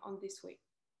on this way.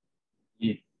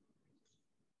 Yeah.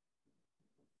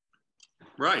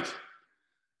 Right.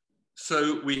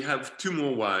 So we have two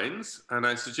more wines, and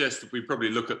I suggest that we probably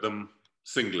look at them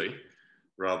singly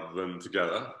rather than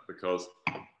together, because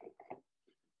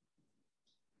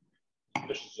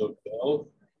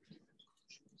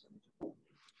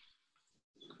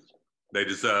they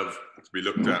deserve to be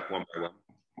looked at one by one.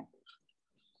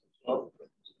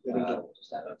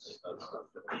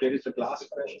 There is a glass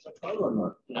or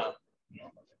not? No.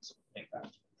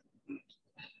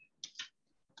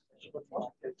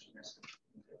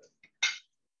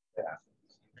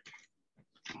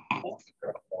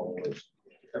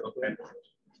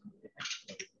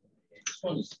 This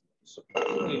one's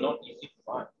surprisingly not easy to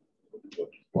find.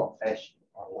 What fish?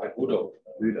 Like Vougeot.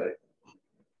 Boudots.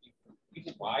 You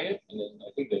can buy it, and then I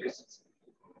think there is.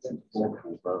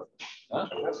 Huh?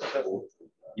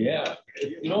 Yeah,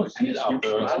 you don't see it out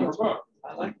there.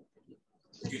 I like it.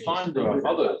 If you find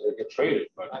others, they get traded,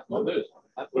 but not this.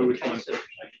 Which one? The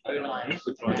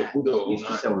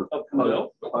Vougeot.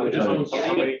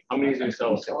 How many do you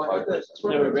sell?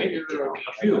 Never made it.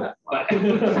 A few.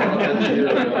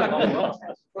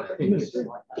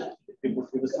 People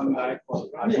feel some guy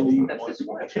called Ajuli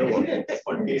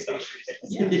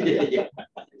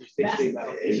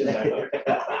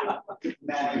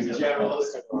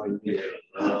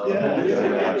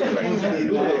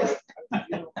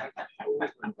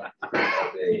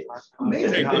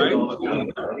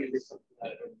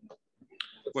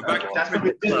We're back. Jasper,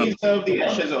 we serve the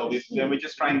Echezeaux. We're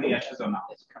just trying the Echezeaux now.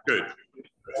 Good.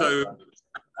 So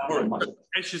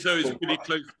Echezeaux is pretty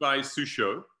close by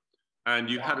Suchot, and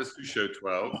you had a Suchot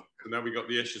 12, so now we got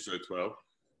the Echezeaux 12.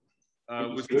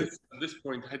 Was this, at this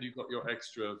point, had you got your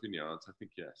extra vineyards? I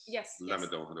think yes. Yes.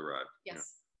 Lamadon had arrived.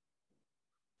 Yes.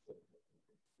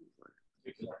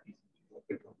 Yeah.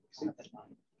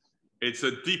 It's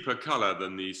a deeper color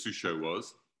than the Suchot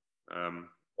was.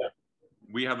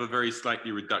 We have a very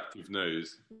slightly reductive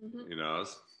nose in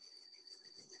ours.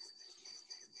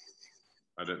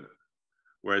 I don't know.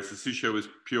 Whereas the Suchot was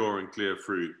pure and clear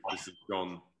fruit, this has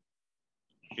gone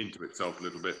into itself a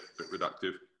little bit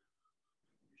reductive.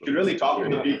 You should really talk to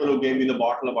the people who gave you the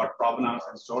bottle about provenance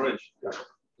and storage.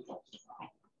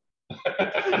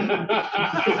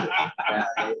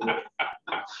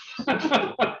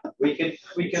 We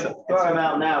can throw him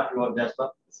out now if you want,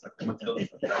 Jasper.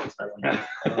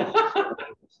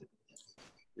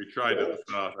 We tried at the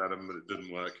start, Adam, but it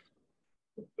didn't work.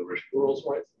 The Richebourg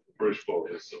white. Richebourg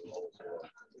is.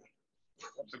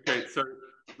 Okay, so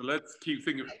let's keep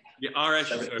thinking. The RS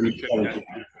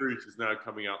fruit is now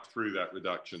coming up through that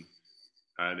reduction,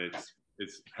 and it's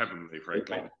heavenly,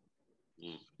 frankly.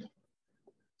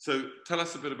 So tell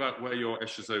us a bit about where your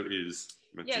Echezeaux is,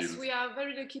 Mathilde. Yes, we are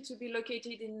very lucky to be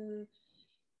located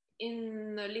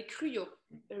in Les Suchots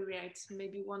area. It's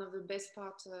maybe one of the best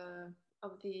parts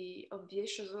of the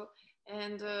Echezeaux,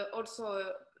 and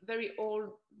also very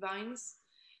old vines.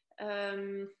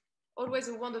 Always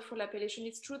a wonderful appellation.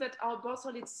 It's true that our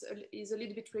bottle is a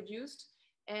little bit reduced,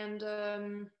 and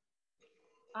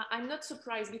I'm not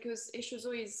surprised because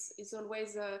Echezeaux is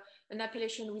always an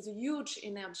appellation with a huge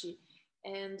energy,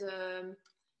 and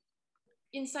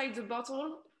inside the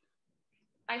bottle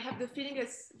I have the feeling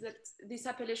that this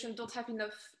appellation don't have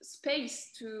enough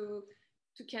space to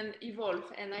can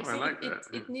evolve, and I think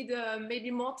it need maybe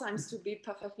more times to be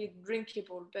perfectly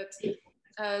drinkable. But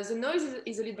the noise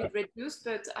is a little bit reduced,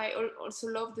 but I also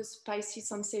love the spicy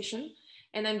sensation,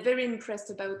 and I'm very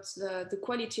impressed about the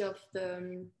quality of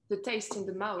the taste in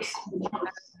the mouth.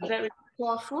 Very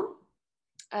powerful.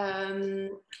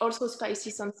 Also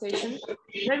spicy sensation.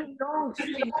 Very long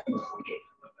finish.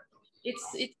 It's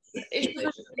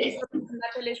an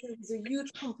appellation with a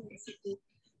huge complexity.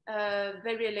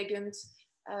 Very elegant.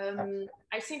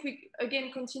 I think we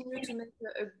again continue to make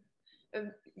a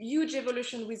huge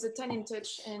evolution with the tannin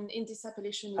touch, and in this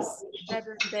appellation is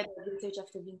better and better vintage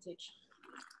after vintage.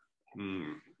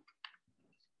 Mm.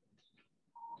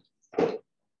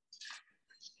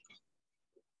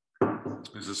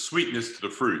 There's a sweetness to the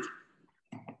fruit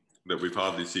that we've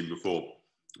hardly seen before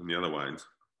in the other wines.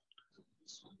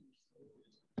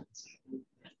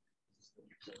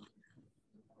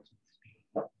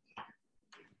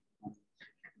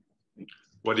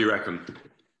 What do you reckon?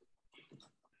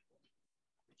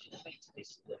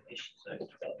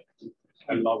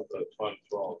 I love the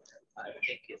 2012. I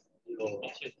think it's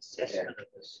your assessment of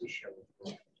the Suchots.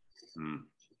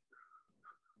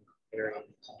 Very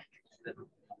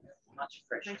much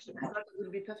fresh. It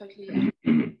will be perfectly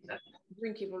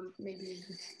drinkable maybe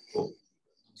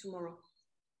tomorrow.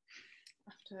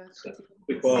 After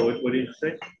Well, what did you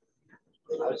say?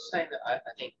 I was saying that I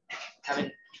think,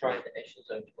 having tried the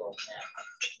Echezeaux now,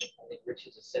 I think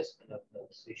Richard's assessment of the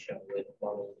Suchot, where the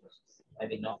bottle was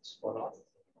maybe not spot on,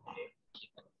 you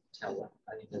can tell that.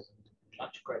 I think there's a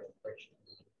much greater impression.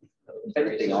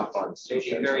 Anything I find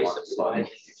Suchot very like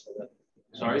surprising.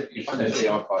 Sorry, if anything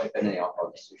I find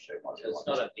Suchot like it's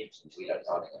not a big. we don't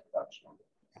have production.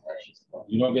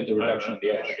 You don't get the reduction of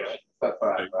the edge.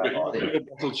 Your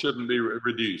bottle shouldn't be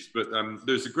reduced, but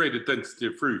there's a greater density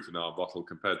of fruit in our bottle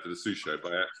compared to the Suchot by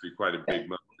actually quite a big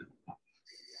margin.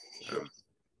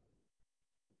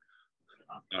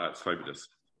 It's fabulous.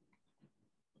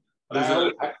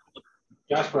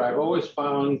 Jasper, I've always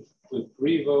found with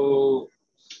Grivot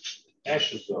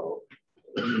Echezeaux,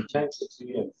 the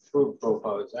intensity and fruit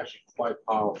profile is actually quite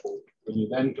powerful when you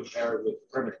then compare it with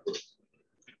Primitive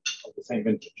of the same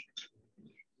vintage.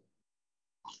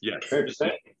 Yes. Fair to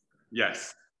say?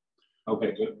 Yes.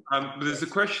 Okay, good. But there's a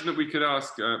question that we could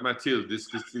ask Mathilde,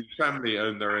 because the family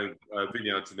own their own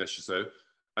vineyards in Echezeaux.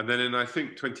 And then in, I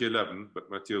think, 2011, but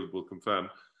Mathilde will confirm,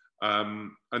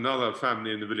 another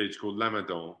family in the village called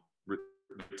Lamadon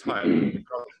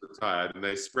retired, and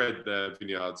they spread their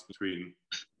vineyards between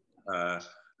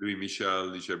Louis Michel,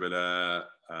 Lichebelair,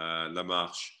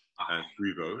 Lamarche, and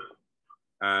Grivot.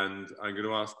 And I'm going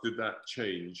to ask, did that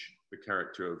change the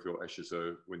character of your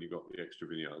Echezeaux when you got the extra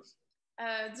vineyards?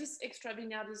 This extra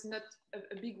vineyard is not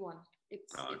a big one. It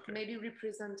maybe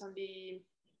represents only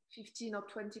 15 or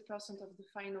 20% of the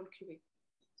final cuvée.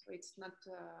 So it's not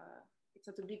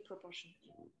a big proportion.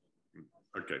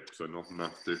 Okay, so not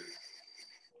enough to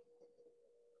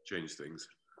change things.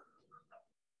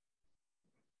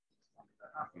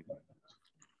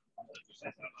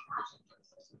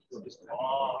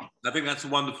 I think that's a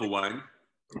wonderful wine.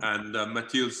 And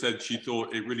Mathilde said she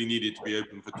thought it really needed to be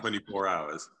open for 24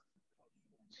 hours.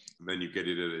 And then you get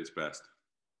it at its best.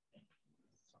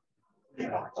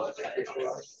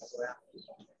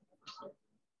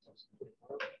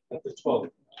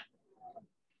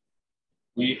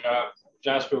 We have,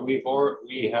 Jasper, we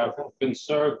have been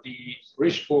served the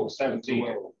Richebourg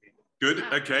 17. Good,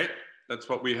 okay. That's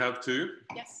what we have too.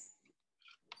 Yes.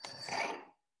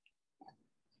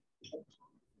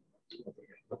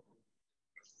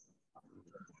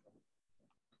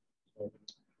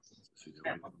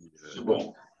 Yeah.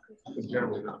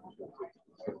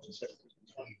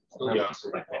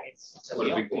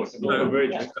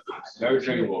 Very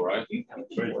drinkable, right?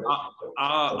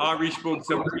 Our Richebourg 17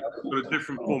 has got a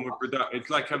different form of production. It's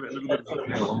like having a little bit of on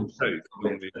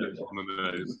the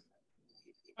nose.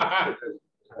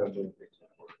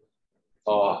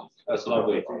 Oh, that's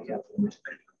lovely.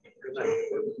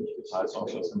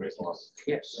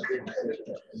 Yes.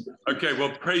 Okay,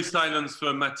 well, pray silence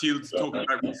for Mathilde to talk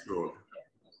about Richebourg.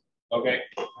 Okay.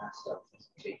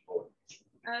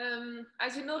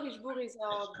 As you know, Richebourg is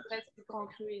our best Grand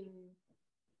Cru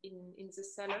in the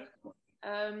cellar.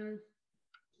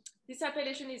 This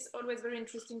appellation is always very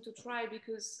interesting to try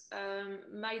because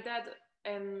my dad,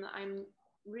 and I'm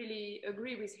really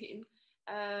agree with him,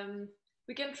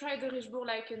 we can try the Richebourg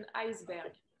like an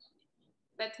iceberg.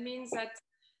 That means that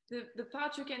the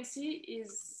part you can see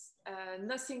is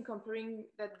nothing comparing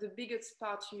that the biggest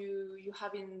part you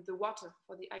have in the water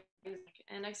for the iceberg.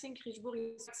 And I think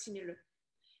Richebourg is similar.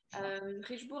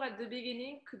 Richebourg at the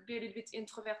beginning could be a little bit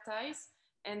introverted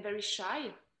and very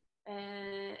shy,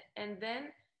 and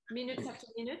then minutes after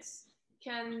minutes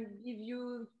can give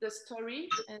you the story,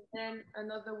 and then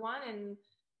another one,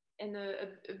 and a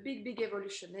big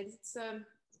evolution. And it's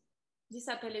this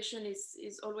appellation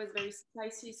is always very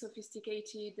spicy,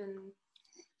 sophisticated, and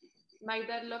my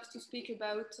dad loves to speak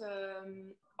about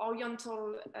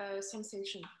oriental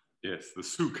sensation. Yes, the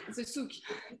souk. The souk,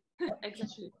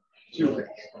 exactly.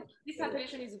 This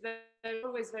appellation is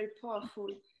always very powerful.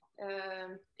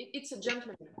 It's a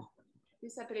gentleman.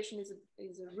 This appellation is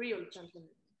a real gentleman.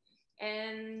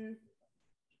 And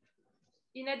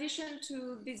in addition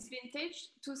to this vintage,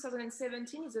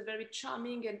 2017 is a very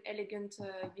charming and elegant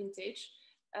vintage.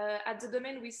 At the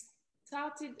Domaine, we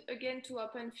started again to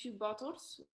open a few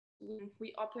bottles.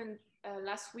 We opened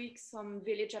last week some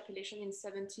village appellation in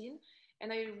 17,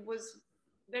 and I was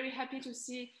very happy to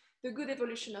see the good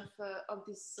evolution of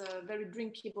this very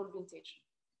drinkable vintage.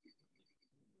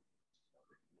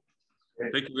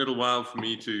 It took a little while for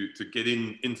me to get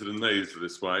into the nose of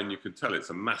this wine. You can tell it's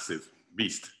a massive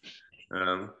beast.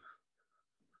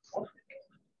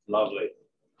 Lovely.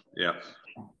 Yeah.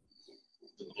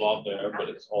 There's a lot there, but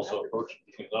it's also approaching.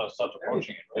 It's not such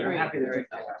approaching it. Right? Very happy to drink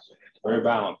that. Very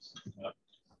balanced.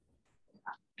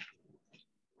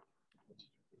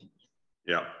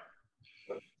 Yeah.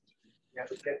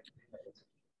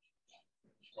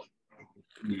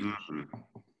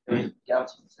 Mm-hmm.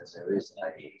 Galton says there is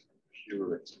a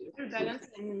purity balance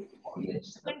and on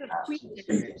this. kind of sweetness.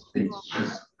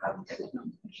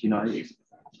 You know, This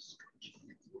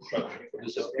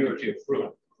is purity of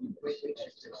fruit.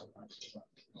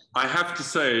 I have to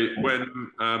say,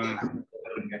 when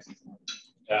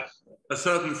a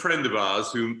certain friend of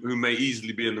ours, who may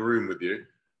easily be in the room with you,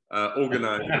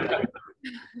 organized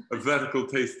a vertical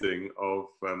tasting of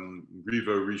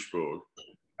Grivot Richebourg,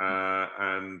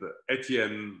 and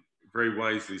Etienne very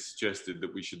wisely suggested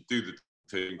that we should do the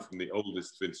tasting from the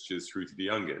oldest vintages through to the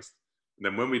youngest. And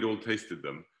then when we'd all tasted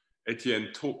them,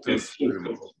 Etienne talked us through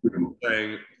them,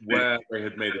 saying where they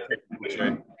had made a technical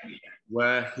change,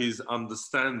 where his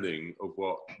understanding of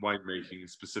what winemaking,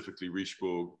 specifically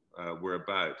Richebourg, were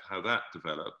about, how that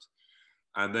developed.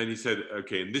 And then he said,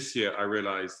 okay, and this year I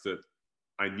realized that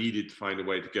I needed to find a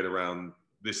way to get around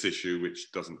this issue,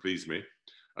 which doesn't please me.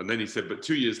 And then he said, but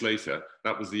 2 years later,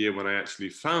 that was the year when I actually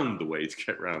found the way to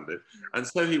get around it. And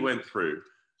so he went through.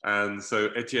 And so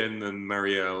Etienne and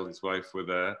Marielle, his wife, were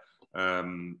there.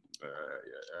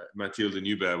 Mathilde and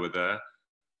Hubert were there.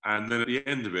 And then at the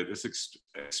end of it, this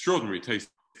extraordinary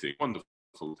tasting,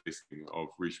 wonderful tasting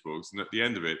of Richebourgs. And at the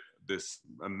end of it, this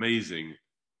amazing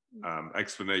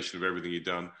explanation of everything he'd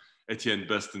done. Etienne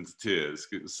burst into tears.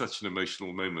 It was such an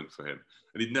emotional moment for him.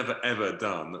 And he'd never, ever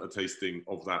done a tasting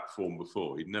of that form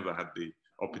before. He'd never had the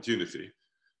opportunity.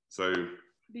 So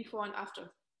Before and after.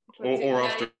 Or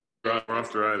after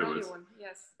either.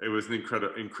 Yes. It was an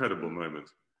incredible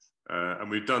moment. And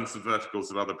we've done some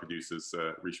verticals of other producers,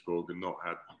 Richebourg, and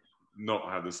not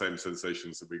had the same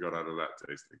sensations that we got out of that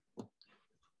tasting.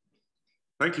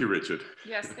 Thank you, Richard.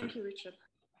 Yes, thank you, Richard.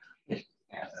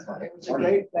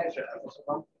 okay, pleasure.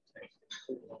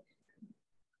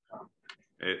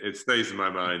 It stays in my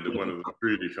mind as one of the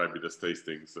truly fabulous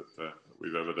tastings that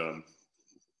we've ever done.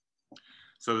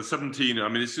 So the 17, I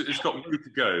mean, it's got more to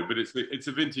go, but it's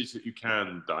a vintage that you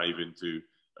can dive into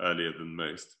earlier than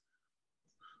most.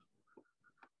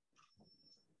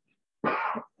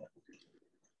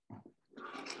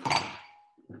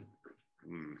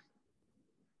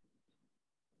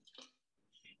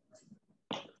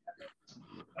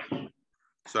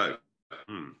 So,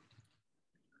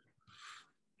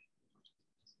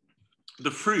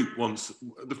 the fruit wants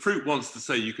to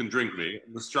say you can drink me,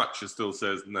 and the structure still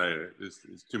says no,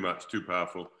 it's too much, too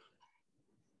powerful.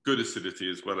 Good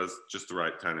acidity as well as just the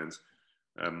right tannins.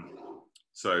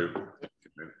 So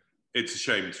it's a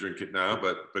shame to drink it now,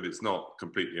 but it's not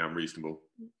completely unreasonable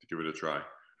to give it a try.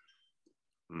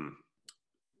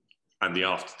 And the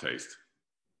aftertaste,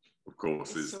 of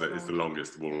course, is the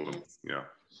longest of all of them. Yeah.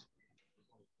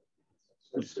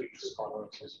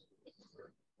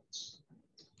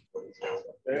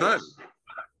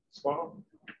 So,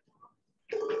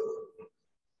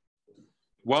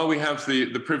 while we have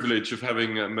the privilege of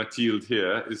having Mathilde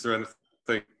here, is there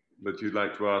anything that you'd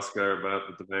like to ask her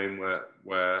about the Domaine,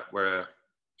 where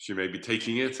she may be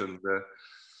taking it, and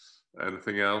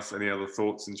anything else, any other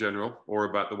thoughts in general, or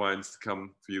about the wines to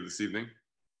come for you this evening?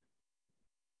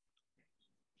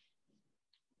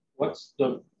 What's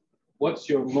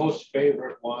your most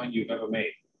favorite wine you've ever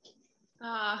made?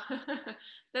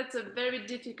 That's a very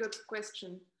difficult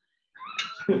question.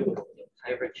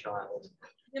 Favorite child.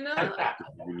 You know,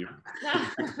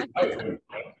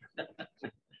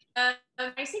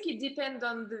 I think it depends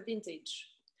on the vintage.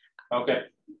 Okay.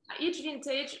 Each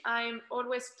vintage, I'm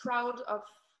always proud of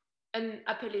an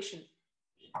appellation.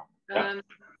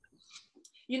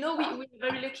 You know, we're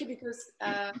very lucky because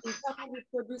in total we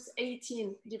produce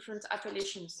 18 different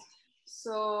appellations.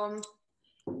 So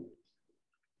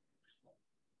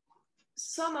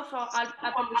some of our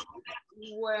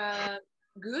appellations were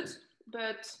good,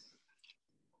 but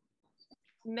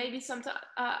maybe sometimes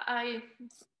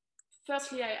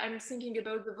firstly, I'm thinking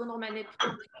about the Vosne-Romanée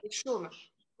Les Suchots,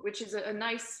 which is a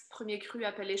nice Premier Cru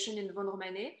appellation in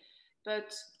Vosne-Romanée,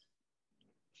 but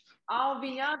our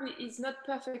vineyard is not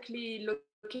perfectly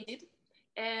located,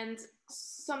 and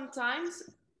sometimes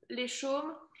Les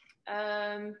Suchots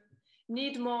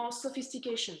need more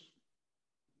sophistication.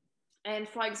 And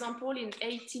for example, in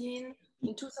 2018,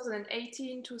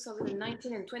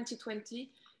 2019, and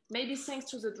 2020, maybe thanks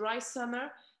to the dry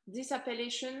summer, this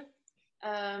appellation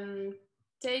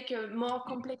take more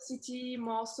complexity,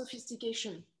 more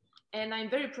sophistication. And I'm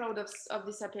very proud of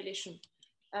this appellation.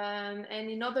 And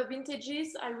in other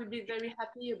vintages, I will be very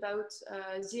happy about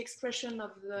the expression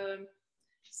of the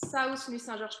South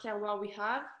Nuits-St-Georges terroir we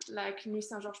have, like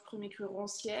Nuits-St-Georges Premier Cru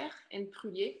Roncière and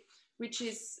Prullier, which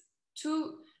is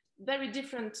two very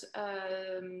different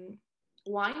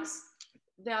wines.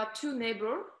 There are two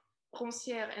neighbors,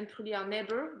 Roncière and Prullier are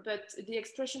neighbor, but the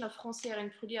expression of Roncière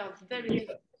and Prullier are very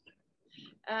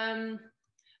different.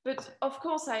 But of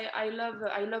course, I love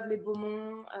Les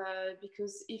Beaux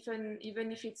because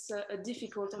even if it's a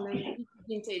difficult and a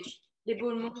vintage, Les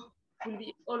Beaux will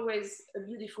be always a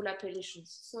beautiful appellation.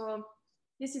 So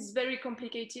this is very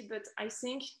complicated, but I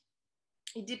think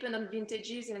it depends on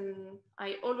vintages, and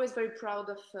I'm always very proud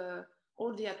of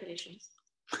all the appellations.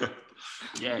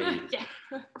 Yay. Yeah.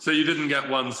 So you didn't get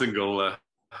one single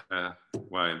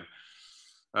wine.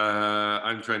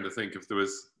 I'm trying to think if there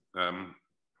was,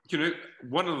 you know,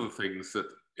 one of the things that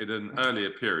in an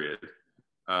earlier period,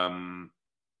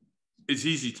 it's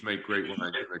easy to make great wine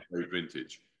and a great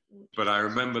vintage. But I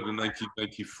remember the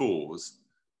 1994s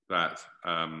that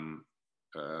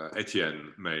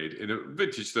Etienne made in a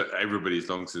vintage that everybody's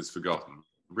long since forgotten,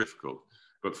 difficult.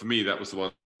 But for me, that was the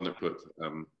one that put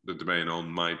the Domaine on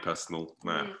my personal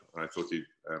map. I thought he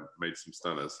made some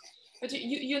stunners. But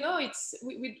you know, it's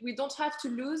we don't have to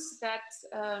lose that.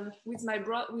 With my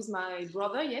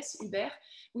brother, yes, Hubert,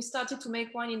 we started to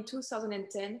make wine in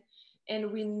 2010,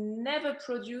 and we never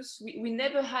produced. We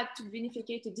never had to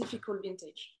vinificate a difficult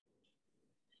vintage.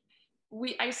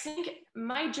 I think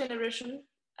my generation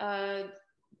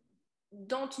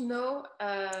don't know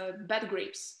bad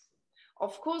grapes.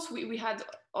 Of course, we had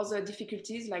other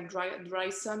difficulties like dry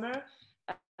summer,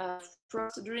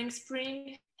 frost during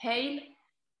spring, hail,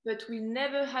 but we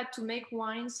never had to make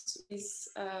wines with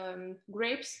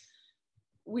grapes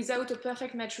without a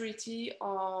perfect maturity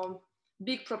or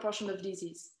big proportion of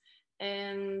disease.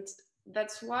 And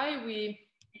that's why we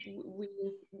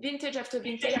vintage after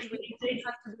vintage, we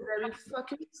have to be very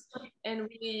focused, and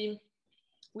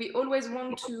we always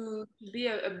want to be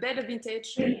a better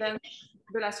vintage than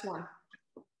the last one.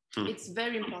 It's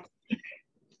very important.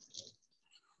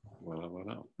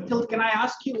 Mathilde, can I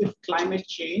ask you if climate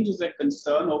change is a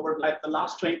concern over like the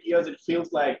last 20 years? It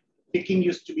feels like picking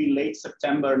used to be late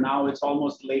September. Now it's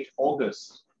almost late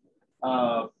August.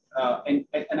 And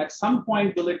at some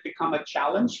point, will it become a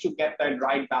challenge to get that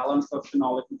right balance of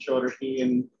phenolic maturity,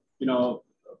 and you know,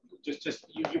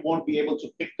 you won't be able to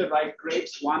pick the right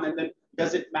grapes? One, and then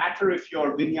does it matter if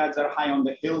your vineyards are high on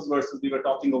the hills versus we were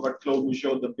talking about Clos,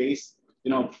 Vougeot, the base, you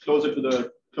know, closer to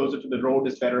the road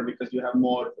is better because you have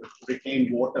more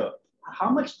retained water. How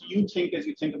much do you think, as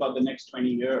you think about the next 20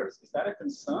 years, is that a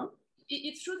concern?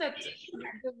 It's true that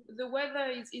the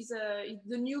weather is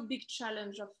the new big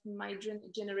challenge of my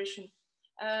generation.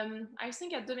 I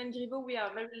think at Domaine Grivot, we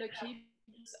are very lucky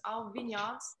because our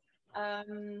vineyards,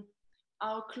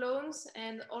 our clones,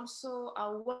 and also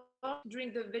our work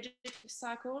during the vegetative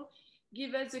cycle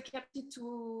give us the capacity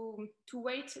to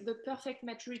wait the perfect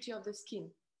maturity of the skin.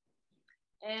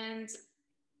 And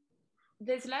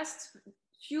these last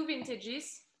few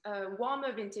vintages,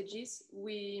 warmer vintages,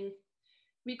 we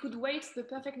could wait the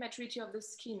perfect maturity of the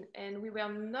skin, and we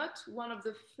were not one of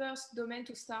the first domain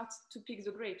to start to pick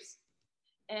the grapes.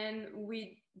 And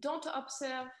we don't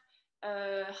observe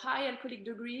high alcoholic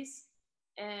degrees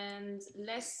and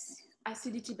less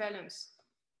acidity balance.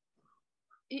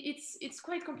 It's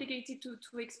quite complicated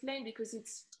to explain because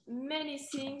it's many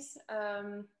things,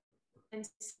 and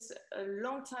it's a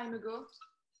long time ago,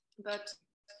 but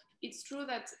it's true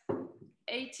that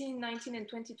 18, 19, and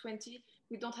 2020,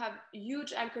 we don't have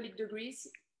huge alcoholic degrees,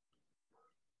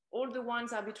 all the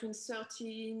wines are between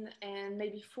 13 and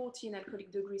maybe 14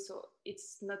 alcoholic degrees, so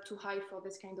it's not too high for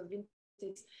this kind of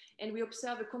vintage. And we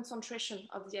observe a concentration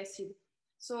of the acid.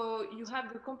 So you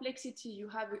have the complexity, you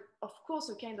have, of course,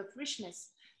 a kind of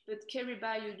richness, but carried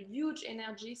by a huge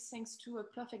energy thanks to a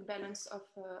perfect balance of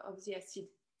the acid.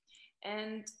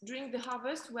 And during the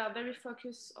harvest, we are very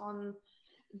focused on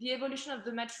the evolution of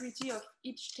the maturity of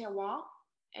each terroir.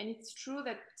 And it's true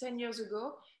that 10 years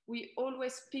ago, we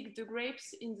always picked the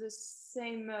grapes in the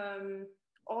same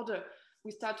order.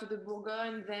 We start with the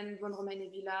Bourgogne, then Vosne-Romanée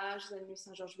Village, then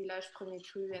Nuits-St-Georges Village, Premier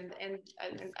Cru, and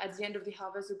at the end of the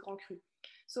harvest, the Grand Cru.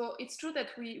 So it's true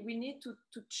that we need to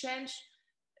change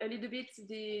a little bit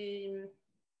the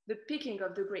picking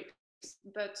of the grapes,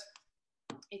 but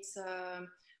it's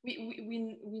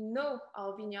we know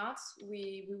our vineyards.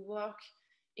 We work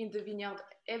in the vineyard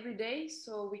every day,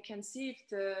 so we can see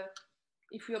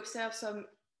if we observe some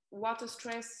water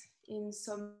stress in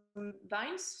some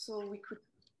vines, so we could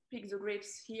pick the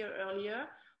grapes here earlier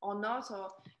or not, or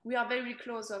we are very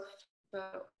close of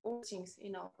all things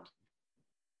in our.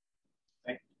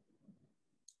 Thank you.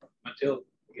 Mathilde,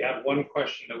 we have one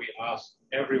question that we ask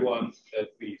everyone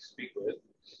that we speak with.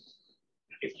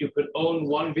 If you could own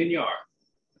one vineyard,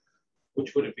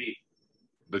 which would it be?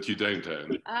 That you don't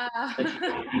own.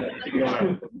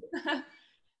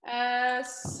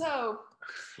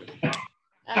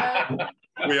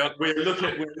 We're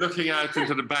looking out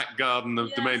into the back garden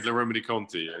of Domaine La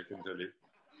Romanée-Conti, I can tell you.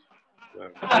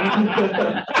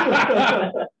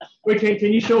 Wait,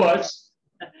 can you show us?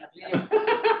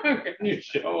 Can you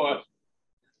show us?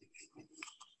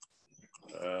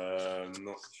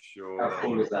 Not sure. How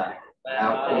cool is that?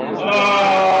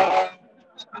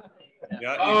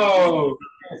 Yeah,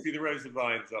 you see the rows of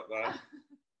vines up there.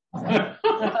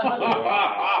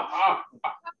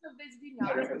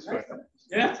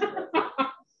 Yeah.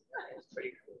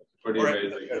 Pretty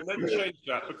amazing. Let's change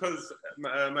that because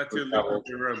Mathilde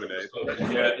Romanée.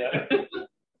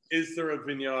 Is there a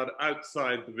vineyard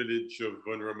outside the village of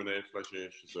Vosne-Romanée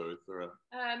Echezeaux? Is there a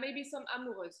maybe some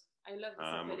amoureuses. I love this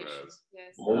appellation.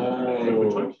 Yes. Oh,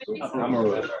 amoureuses.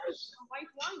 Some white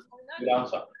wines, why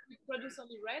not? We produce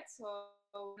only red, so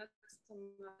not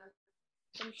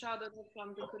some Chardonnay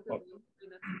from the Côte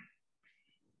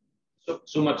d'Or.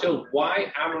 So Mathilde,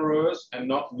 why amoureuses and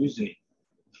not Musigny?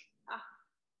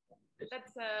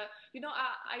 That's you know,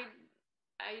 I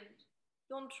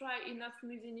don't try enough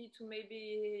Musigny to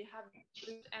maybe have a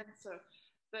good answer,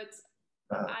 but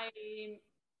I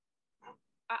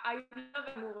love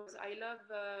amoureuses.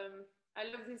 I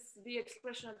love the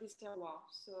expression of this terroir.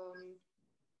 So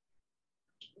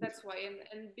that's why,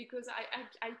 and because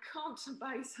I can't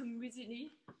buy some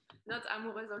Musigny, not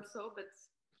amoureuse also, but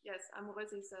yes,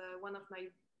 amoureuse is one of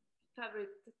my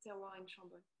favorite terroir in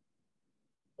Chambon.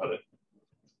 Got it.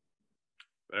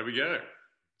 There we go.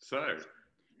 So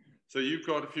you've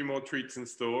got a few more treats in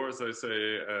store, as I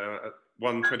say,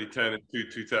 one 2010 and two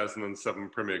 2007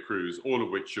 Premier Crus, all of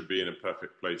which should be in a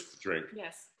perfect place to drink.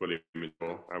 Yes. Fully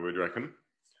minimal, I would reckon.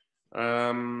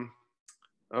 And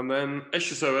then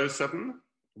Echezeaux 07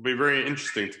 will be very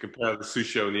interesting to compare the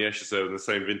Suchot and the Echezeaux in the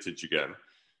same vintage again.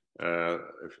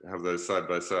 Have those side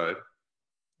by side.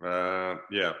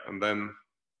 Yeah, and then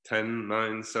 10,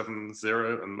 9, 7,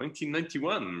 0, and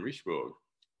 1991 Richebourg.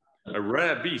 A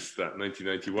rare beast, that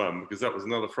 1991, because that was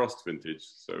another frost vintage,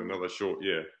 so another short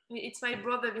year. It's my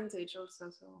brother vintage also,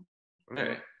 so.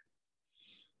 Okay.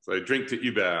 So drink to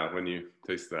Hubert when you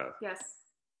taste that. Yes.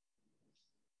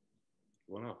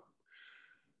 Wow.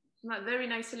 Very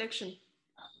nice selection.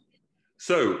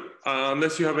 So,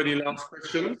 unless you have any last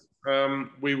questions,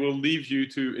 we will leave you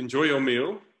to enjoy your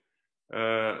meal.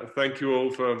 Thank you all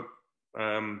for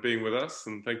being with us,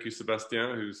 and thank you,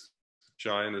 Sebastien, who's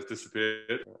shy and has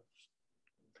disappeared.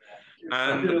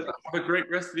 And have a great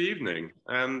rest of the evening.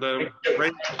 And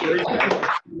great field.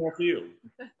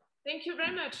 Thank you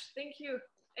very much. Thank you.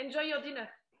 Enjoy your dinner.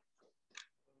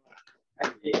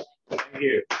 Thank you. Thank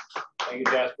you,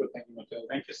 Jasper. Thank you, Mathilde.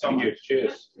 Thank you so much.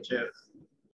 Cheers. Cheers.